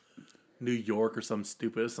New York or some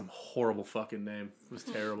stupid, it was some horrible fucking name. It was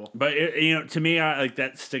terrible. But to me, like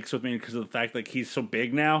that sticks with me because of the fact like he's so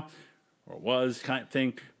big now, or was kind of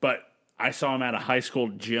thing. But I saw him at a high school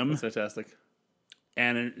gym, Fantastic.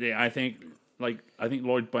 and I think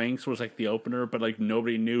Lloyd Banks was like the opener, but like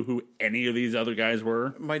nobody knew who any of these other guys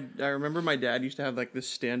were. I remember my dad used to have like this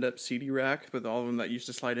stand-up CD rack with all of them that used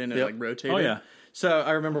to slide in and Yep. like rotate. Oh, yeah. So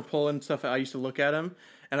I remember pulling stuff. I used to look at him,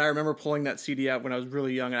 and I remember pulling that CD out when I was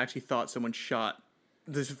really young. And I actually thought someone shot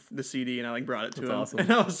the CD, and I like brought it to him. awesome.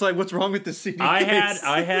 And I was like, "What's wrong with the CD?" I case?"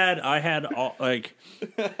 had all, like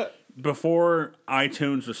before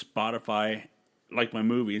iTunes or Spotify, like my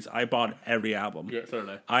movies. I bought every album. Yeah, so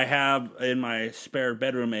did I. I have in my spare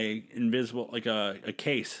bedroom a invisible like a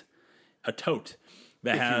case, a tote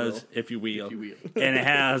that has if you will, and it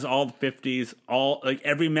has all the 50s, all like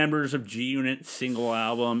every members of G Unit single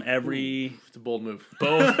album, every It's a bold move.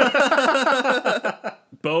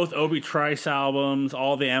 both Obi Trice albums,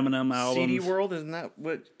 all the Eminem albums. CD World, isn't that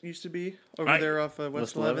what used to be over I- there off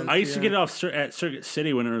West 11th? I used to get it off at Circuit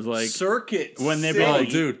City when it was like Circuit when they City. bought Oh,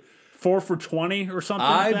 dude. 4 for $20 or something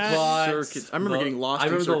I like that. bought. Circuits. I remember getting lost I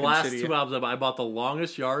in remember the Circuit last City. two albums. I bought the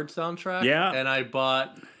Longest Yard soundtrack. Yeah. And I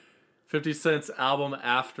bought 50 Cent's album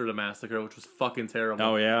after the Massacre, which was fucking terrible.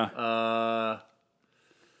 Oh yeah, Uh,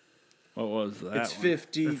 what was that? It's one?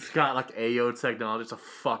 50. it's got like AO technology. It's a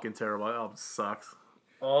fucking terrible album. Sucks.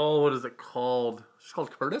 Oh, what is it called? It's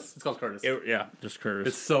called Curtis. It's called Curtis. Yeah, just Curtis.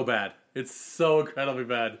 It's so bad. It's so incredibly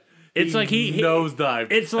bad. It's like he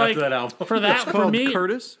nosedived. It's after like that album. for that for Called me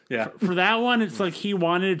Curtis. Yeah, for that one. It's like he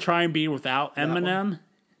wanted to try and be without Eminem.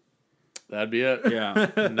 that'd be it.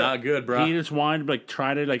 Yeah, Not good, bro. he just wanted to like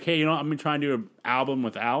try to like, hey, you know, what? I'm gonna try and do an album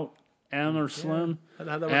without M or Slim, How'd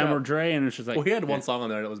that work M or out? Dre, and it's just like, Well, he had one song on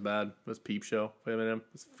there that was bad. It was Peep Show by Eminem. It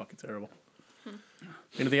was fucking terrible.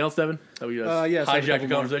 Anything else, Devin? That we yes, I have a hijacked couple the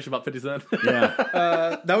more. conversation about 50 Cent.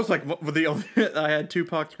 yeah, That was like the only. I had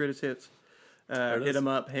Tupac's greatest hits. it Hit is. 'Em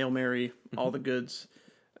Up, Hail Mary, All the Goods,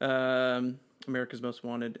 America's Most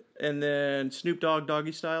Wanted, and then Snoop Dogg,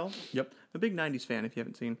 Doggy Style. Yep. I'm a big '90s fan. If you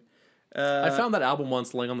haven't seen, I found that album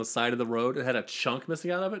once laying on the side of the road. It had a chunk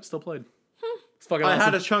missing out of it. Still played. It's fucking I awesome.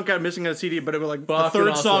 had a chunk out missing on a CD, but it was like the Fucking third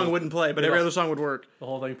awesome. song wouldn't play, but every Yeah. other song would work. The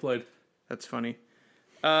whole thing played. That's funny.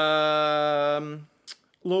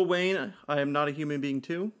 Lil Wayne, I Am Not a Human Being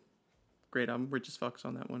 2. Great album. Rich as fuck's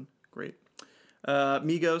on that one. Great.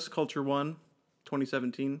 Migos, Culture 1,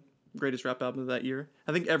 2017. Greatest rap album of that year.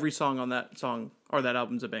 I think every song on that song or that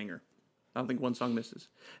album's a banger. I don't think one song misses.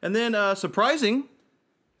 And then, surprising,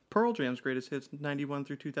 Pearl Jam's greatest hits, 91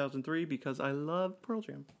 through 2003, because I love Pearl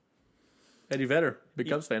Jam. Eddie Vedder, big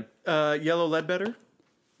Cubs fan. Yellow Ledbetter,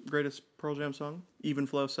 greatest Pearl Jam song. Even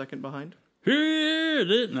Flow, second behind. No,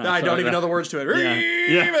 I don't even know the words to it.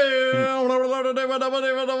 Yeah.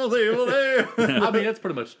 I mean, that's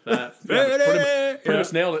pretty much that. Yeah, pretty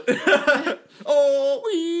much nailed it.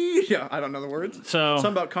 Oh, yeah, I don't know the words. So,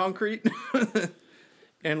 Something about concrete.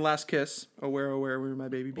 And Last Kiss. Oh, where, will my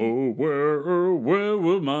baby be? oh, where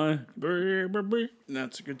will my baby be?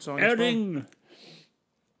 That's a good song as well. Outing.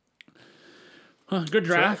 Well, good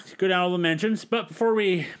draft. Good honorable mentions. But before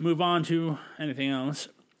we move on to anything else,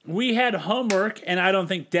 we had homework, and I don't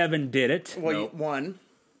think Devin did it. Well, Nope. one,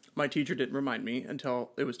 my teacher didn't remind me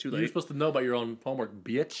until it was too You're late. supposed to know about your own homework,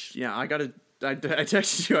 bitch. Yeah, I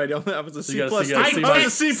texted you. I was a C You gotta- plus. you gotta student. C I was a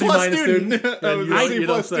C plus minus student. student. I was You a don't- C you don't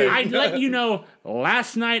plus say. student. I'd let you know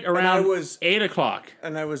last night around was- 8 o'clock.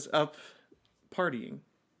 And I was up partying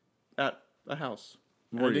at a house.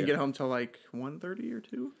 I Were didn't you? get home till like 1:30 or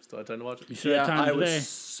 2. Still had time to watch it. You should have time I today. was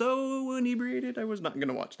so inebriated. I was not going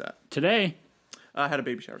to watch that. Today? I had a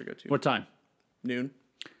baby shower to go to. What time? Noon.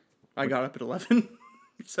 I got up at 11.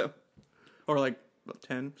 So, or like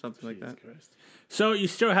 10, something like that. Christ. So you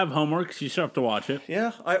still have homework, so you still have to watch it.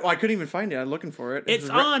 Yeah, I couldn't even find it. I'm looking for it. It's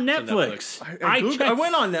was on on Netflix. I checked.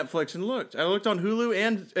 went on Netflix and looked. I looked on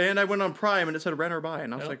Hulu and I went on Prime and it said rent or buy,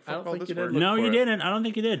 and I was like, I "Fuck don't all think this you for." did. No, Look you for it. didn't. I don't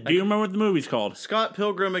think you did. Do you remember what the movie's called? Scott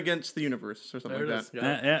Pilgrim Against the Universe or something There it like is.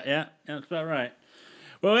 that. Got it. Yeah, that's about right.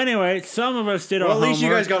 Well, anyway, some of us did Well, our at least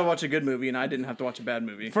homework. you guys got to watch a good movie, and I didn't have to watch a bad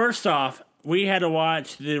movie. First off, we had to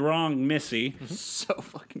watch The Wrong Missy, So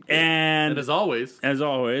fucking good. and And as always, as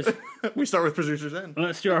always, We start with Producers End.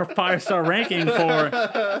 let's do our 5-star ranking for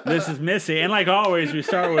This Is Missy. And like always, we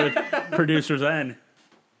start with Producers End.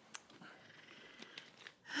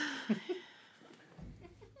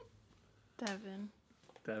 Devin.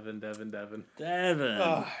 Devin.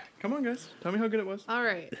 Come on, guys. Tell me how good it was. All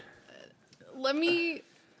right. Let me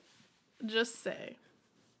just say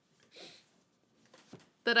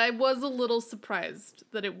that I was a little surprised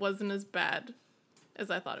that it wasn't as bad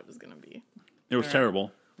as I thought it was going to be. It was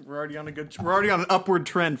terrible. We're already on an upward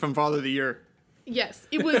trend from Father of the Year. Yes,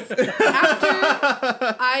 it was after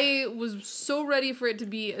I was so ready for it to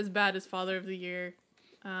be as bad as Father of the Year.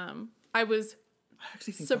 I was, I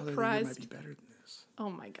actually think Surprised. Father of the Year might be better than this. oh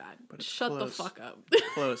my God, it's shut the close. fuck up.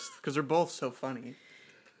 Close, because they're both so funny.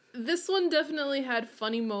 This one definitely had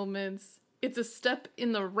funny moments. It's a step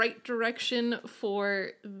in the right direction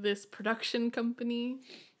for this production company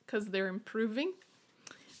because they're improving.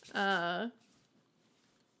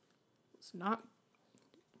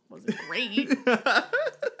 Wasn't great.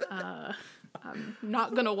 I'm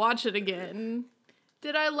not gonna watch it again.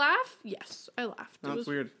 Did I laugh? Yes, I laughed. No, It it's was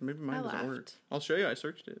weird. Maybe mine I doesn't work. laughed. I'll show you. I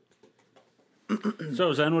searched it.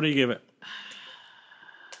 So, Zen, what do you give it?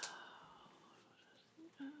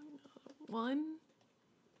 one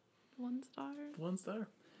star. 1 star.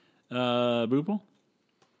 Boople?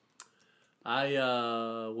 I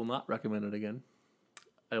will not recommend it again.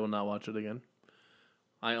 I will not watch it again.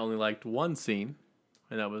 I only liked one scene,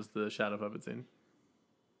 and that was the shadow puppet scene.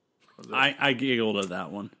 That was it. I giggled at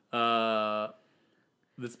that one.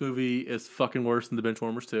 This movie is fucking worse than The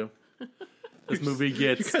Benchwarmers 2. This movie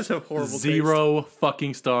gets You guys have horrible 0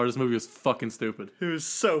 fucking stars. This movie was fucking stupid. taste. It was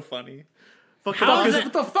so funny. How is it?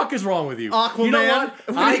 What the fuck is wrong with you? Aquaman? You know what?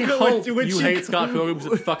 I When- hope when you she- hate Scott Pilgrim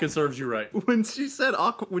because it fucking serves you right. When she said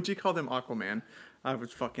when she called him Aquaman, I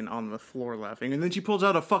was fucking on the floor laughing. And then she pulls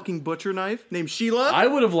out a fucking butcher knife named Sheila. I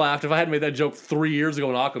would have laughed if I hadn't made that joke 3 years ago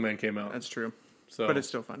when Aquaman came out. That's true. So, But it's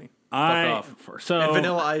still funny. off. So And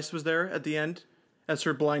Vanilla Ice was there at the end as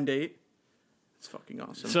her blind date. It's fucking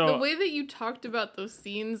awesome. The So way that you talked about those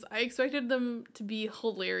scenes, I expected them to be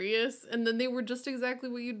hilarious, and then they were just exactly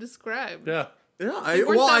what you described. yeah, yeah, They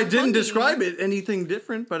weren't I that didn't funny. describe it anything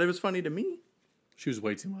different, but it was funny to me. she was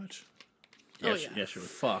way too much. yes, yeah. yes, sure.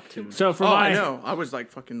 Fuck, dude. So for Oh, my I know. I was like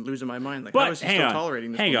fucking losing my mind. Like, how but is she hang still on,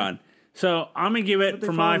 tolerating this? hang woman? on. So I'm gonna give it they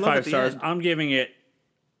for fall my in love 5 at the stars. end? I'm giving it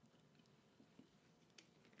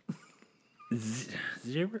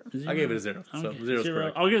zero. I gave it a 0. So Okay, 0 is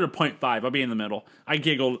correct. I'll give it a 0.5. I'll be in the middle. I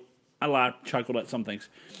giggled, I laughed, chuckled at some things.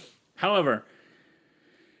 However,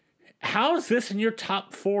 how is this in your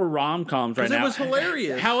top 4 rom-coms right 'Cause it now? was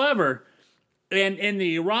hilarious. However, and in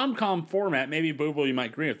the rom-com format, maybe Booble, you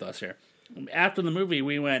might agree with us here. After the movie,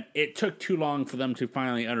 we went, it took too long for them to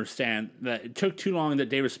finally understand that it took too long that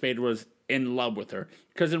David Spade was in love with her.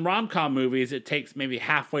 Because in rom-com movies, it takes maybe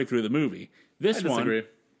halfway through the movie. This I one, disagree.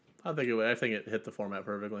 I think it hit the format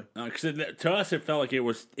perfectly. because to us, it felt like it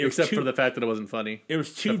was Except too, for the fact that it wasn't funny. it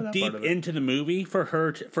was too for that deep part of it. into the movie for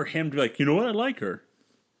him to be like, you know what, I like her.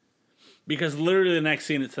 Because literally the next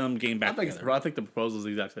scene, it's them getting back together. I think the proposal is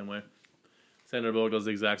the exact same way. Sandra Bullock does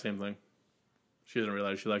the exact same thing. She doesn't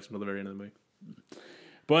realize she likes him until the very end of the movie.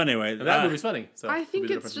 But anyway, And that movie's funny. So I think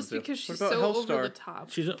it'll be the it's difference just in the two. because she's What so about over Hellstar? the top.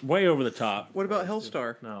 she's way over the top. What about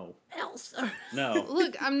Hellstar? No. No.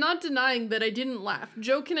 Look, I'm not denying that I didn't laugh.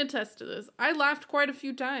 Joe can attest to this. I laughed quite a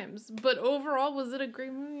few times, but overall, was it a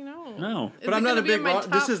great movie? No. No. Is But it I'm not gonna a be in big. my This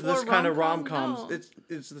top is this 4 kind of rom-com? rom-coms.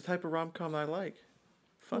 No. It's the type of rom-com I like.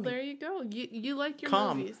 Well, Funny. there you go. You like your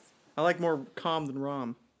Calm. movies. I like more calm than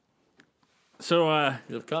rom. So,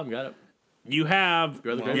 You have come, got it. you have...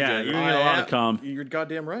 You're the yeah, Gravy you're Jagger. going to get a lot of cum. You're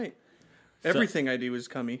goddamn right. Everything I do is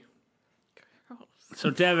cummy. So,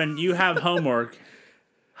 Devin, you have homework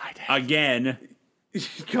again.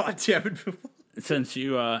 God damn it. Since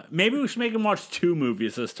you... maybe we should make him watch 2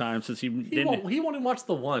 movies this time since He didn't... won't even watch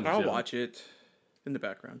the one. I'll Jim. watch it in the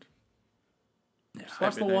background. Just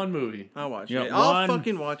watch the Every day. one movie. I'll watch You it. got I'll one-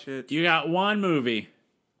 fucking watch it. You got 1 movie.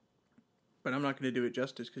 But I'm not going to do it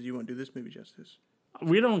justice because you won't do this movie justice.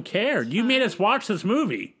 We don't care. You made us watch this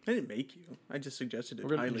movie. I didn't make you. I just suggested it.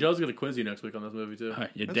 We're gonna, highly. Joe's gonna quiz you next week on this movie too.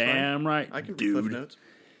 You're That's damn right, I can dude. cliff notes.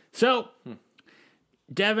 So,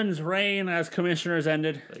 Devin's reign as commissioner has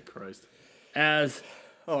ended. Thank Christ. As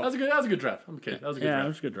That was a good draft. I'm kidding. That was a good Yeah, draft. it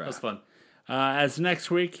was a good draft. That was fun. as next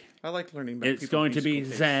week, I like learning about it's people's going to be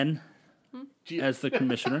musical tastes. Zen as the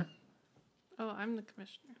commissioner. Oh, I'm the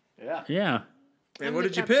commissioner. Yeah. Yeah. And I'm what the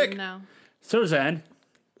did you captain pick? now? So Zen,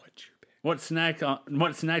 What's your pick? what's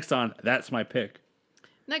next on That's My Pick?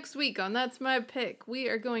 Next week on That's My Pick, we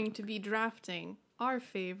are going to be drafting our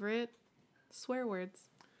favorite swear words.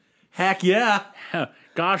 Heck yeah.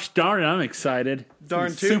 Gosh darn it, I'm excited. Darn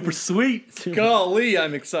Super tootin'. sweet. Golly,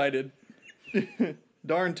 I'm excited.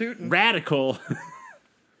 Darn tootin'. Radical.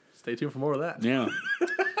 Stay tuned for more of that. Yeah.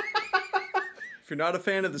 If you're not a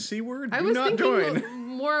fan of the C word, I do was not thinking join.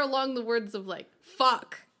 more along the words of like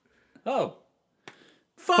fuck. Oh.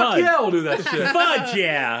 Fuck Fun. yeah, we'll do that shit. Fudge,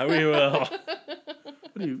 yeah, we will.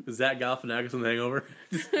 What are you, Zach Galifianakis on The Hangover?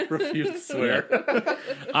 Refuse to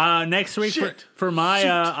swear. Next week Shit. for my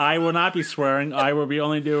I will not be swearing. I will be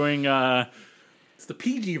only doing It's the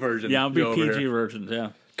PG version. I'll be Joe over PG here. versions, yeah.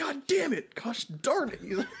 God damn it. Gosh darn it.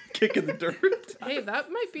 He's kicking the dirt. Hey,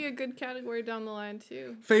 that might be a good category down the line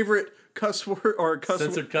too. Favorite cuss word or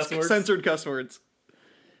Censored cuss words? Censored cuss words.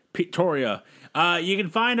 Victoria. You can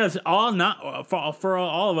find us all not for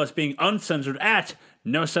all of us being uncensored at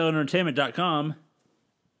nocellentertainment.com.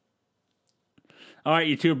 All right,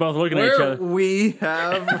 you two are both looking at each Where other. we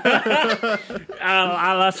have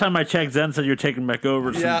Last time I checked, Zen said you're taking back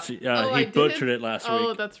over Yeah. since Oh, he I did? butchered it last Oh,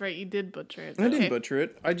 week. that's right. You did butcher it. I didn't Okay. butcher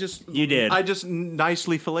it. You did. I just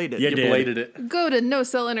nicely filleted it. You You did. bladed it. Go to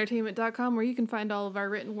nocellentertainment.com where you can find all of our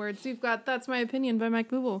written words. We've got That's My Opinion by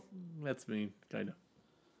Mike Booble. That's me, kind of.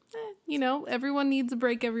 You know, everyone needs a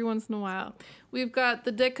break every once in a while. We've got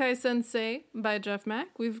The Dekai Sensei by Jeff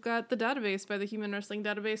Mack. We've got The Database by the Human Wrestling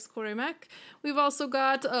Database, Corey Mack. We've also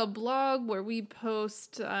got a blog where we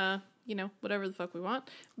post, whatever the fuck we want.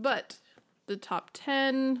 But the top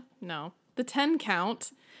 10, no, the 10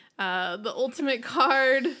 count, the ultimate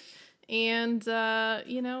card, and,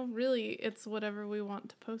 really, it's whatever we want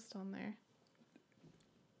to post on there.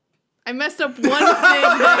 I messed up one thing.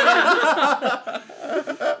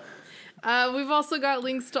 We've also got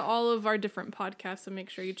links to all of our different podcasts, so make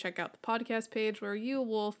sure you check out the podcast page where you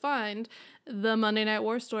will find the Monday Night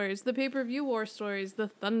War Stories, the Pay-Per-View War Stories, the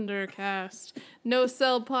Thundercast, No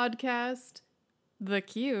Cell Podcast, The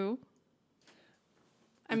Q.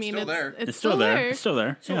 I mean, still there. It's Still there. It's still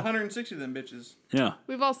there. So Yeah. 160 of them bitches. Yeah.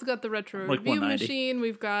 We've also got the Retro Like Review 190. Machine.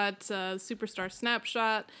 We've got Superstar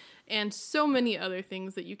Snapshot and so many other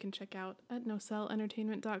things that you can check out at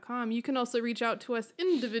nocellentertainment.com. You can also reach out to us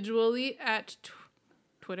individually at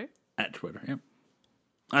Twitter. At Twitter, yeah.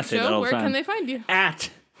 I say that Joe, all the where time. can they find you?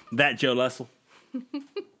 At that Joe Lessel.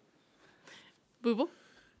 Booble,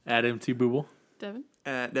 At MT Booble. Devin.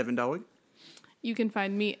 At Devin Dawig. You can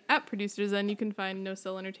find me at Producers, and you can find No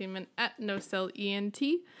Cell Entertainment at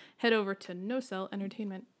NoCellENT. Head over to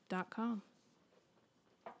nocellentertainment.com.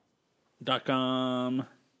 .com.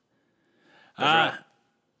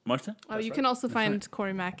 What's that? Oh, you can also find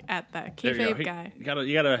Corey Mack at that There you go. kayfabe guy. You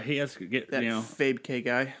gotta. He has to get That Fabe K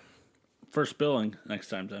guy. first billing next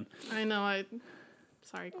time. Then. I know.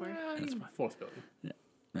 Sorry, Corey. That's my fourth building.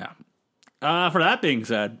 Yeah. For that being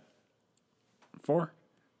said, 4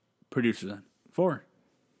 producers then 4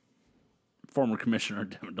 former commissioner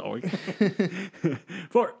Devin Dawig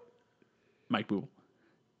 4 Mike Booble.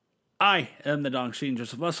 I am the Dong Sheen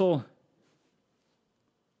Joseph Lessel.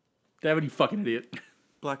 Devin, you fucking idiot.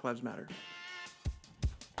 Black Lives Matter.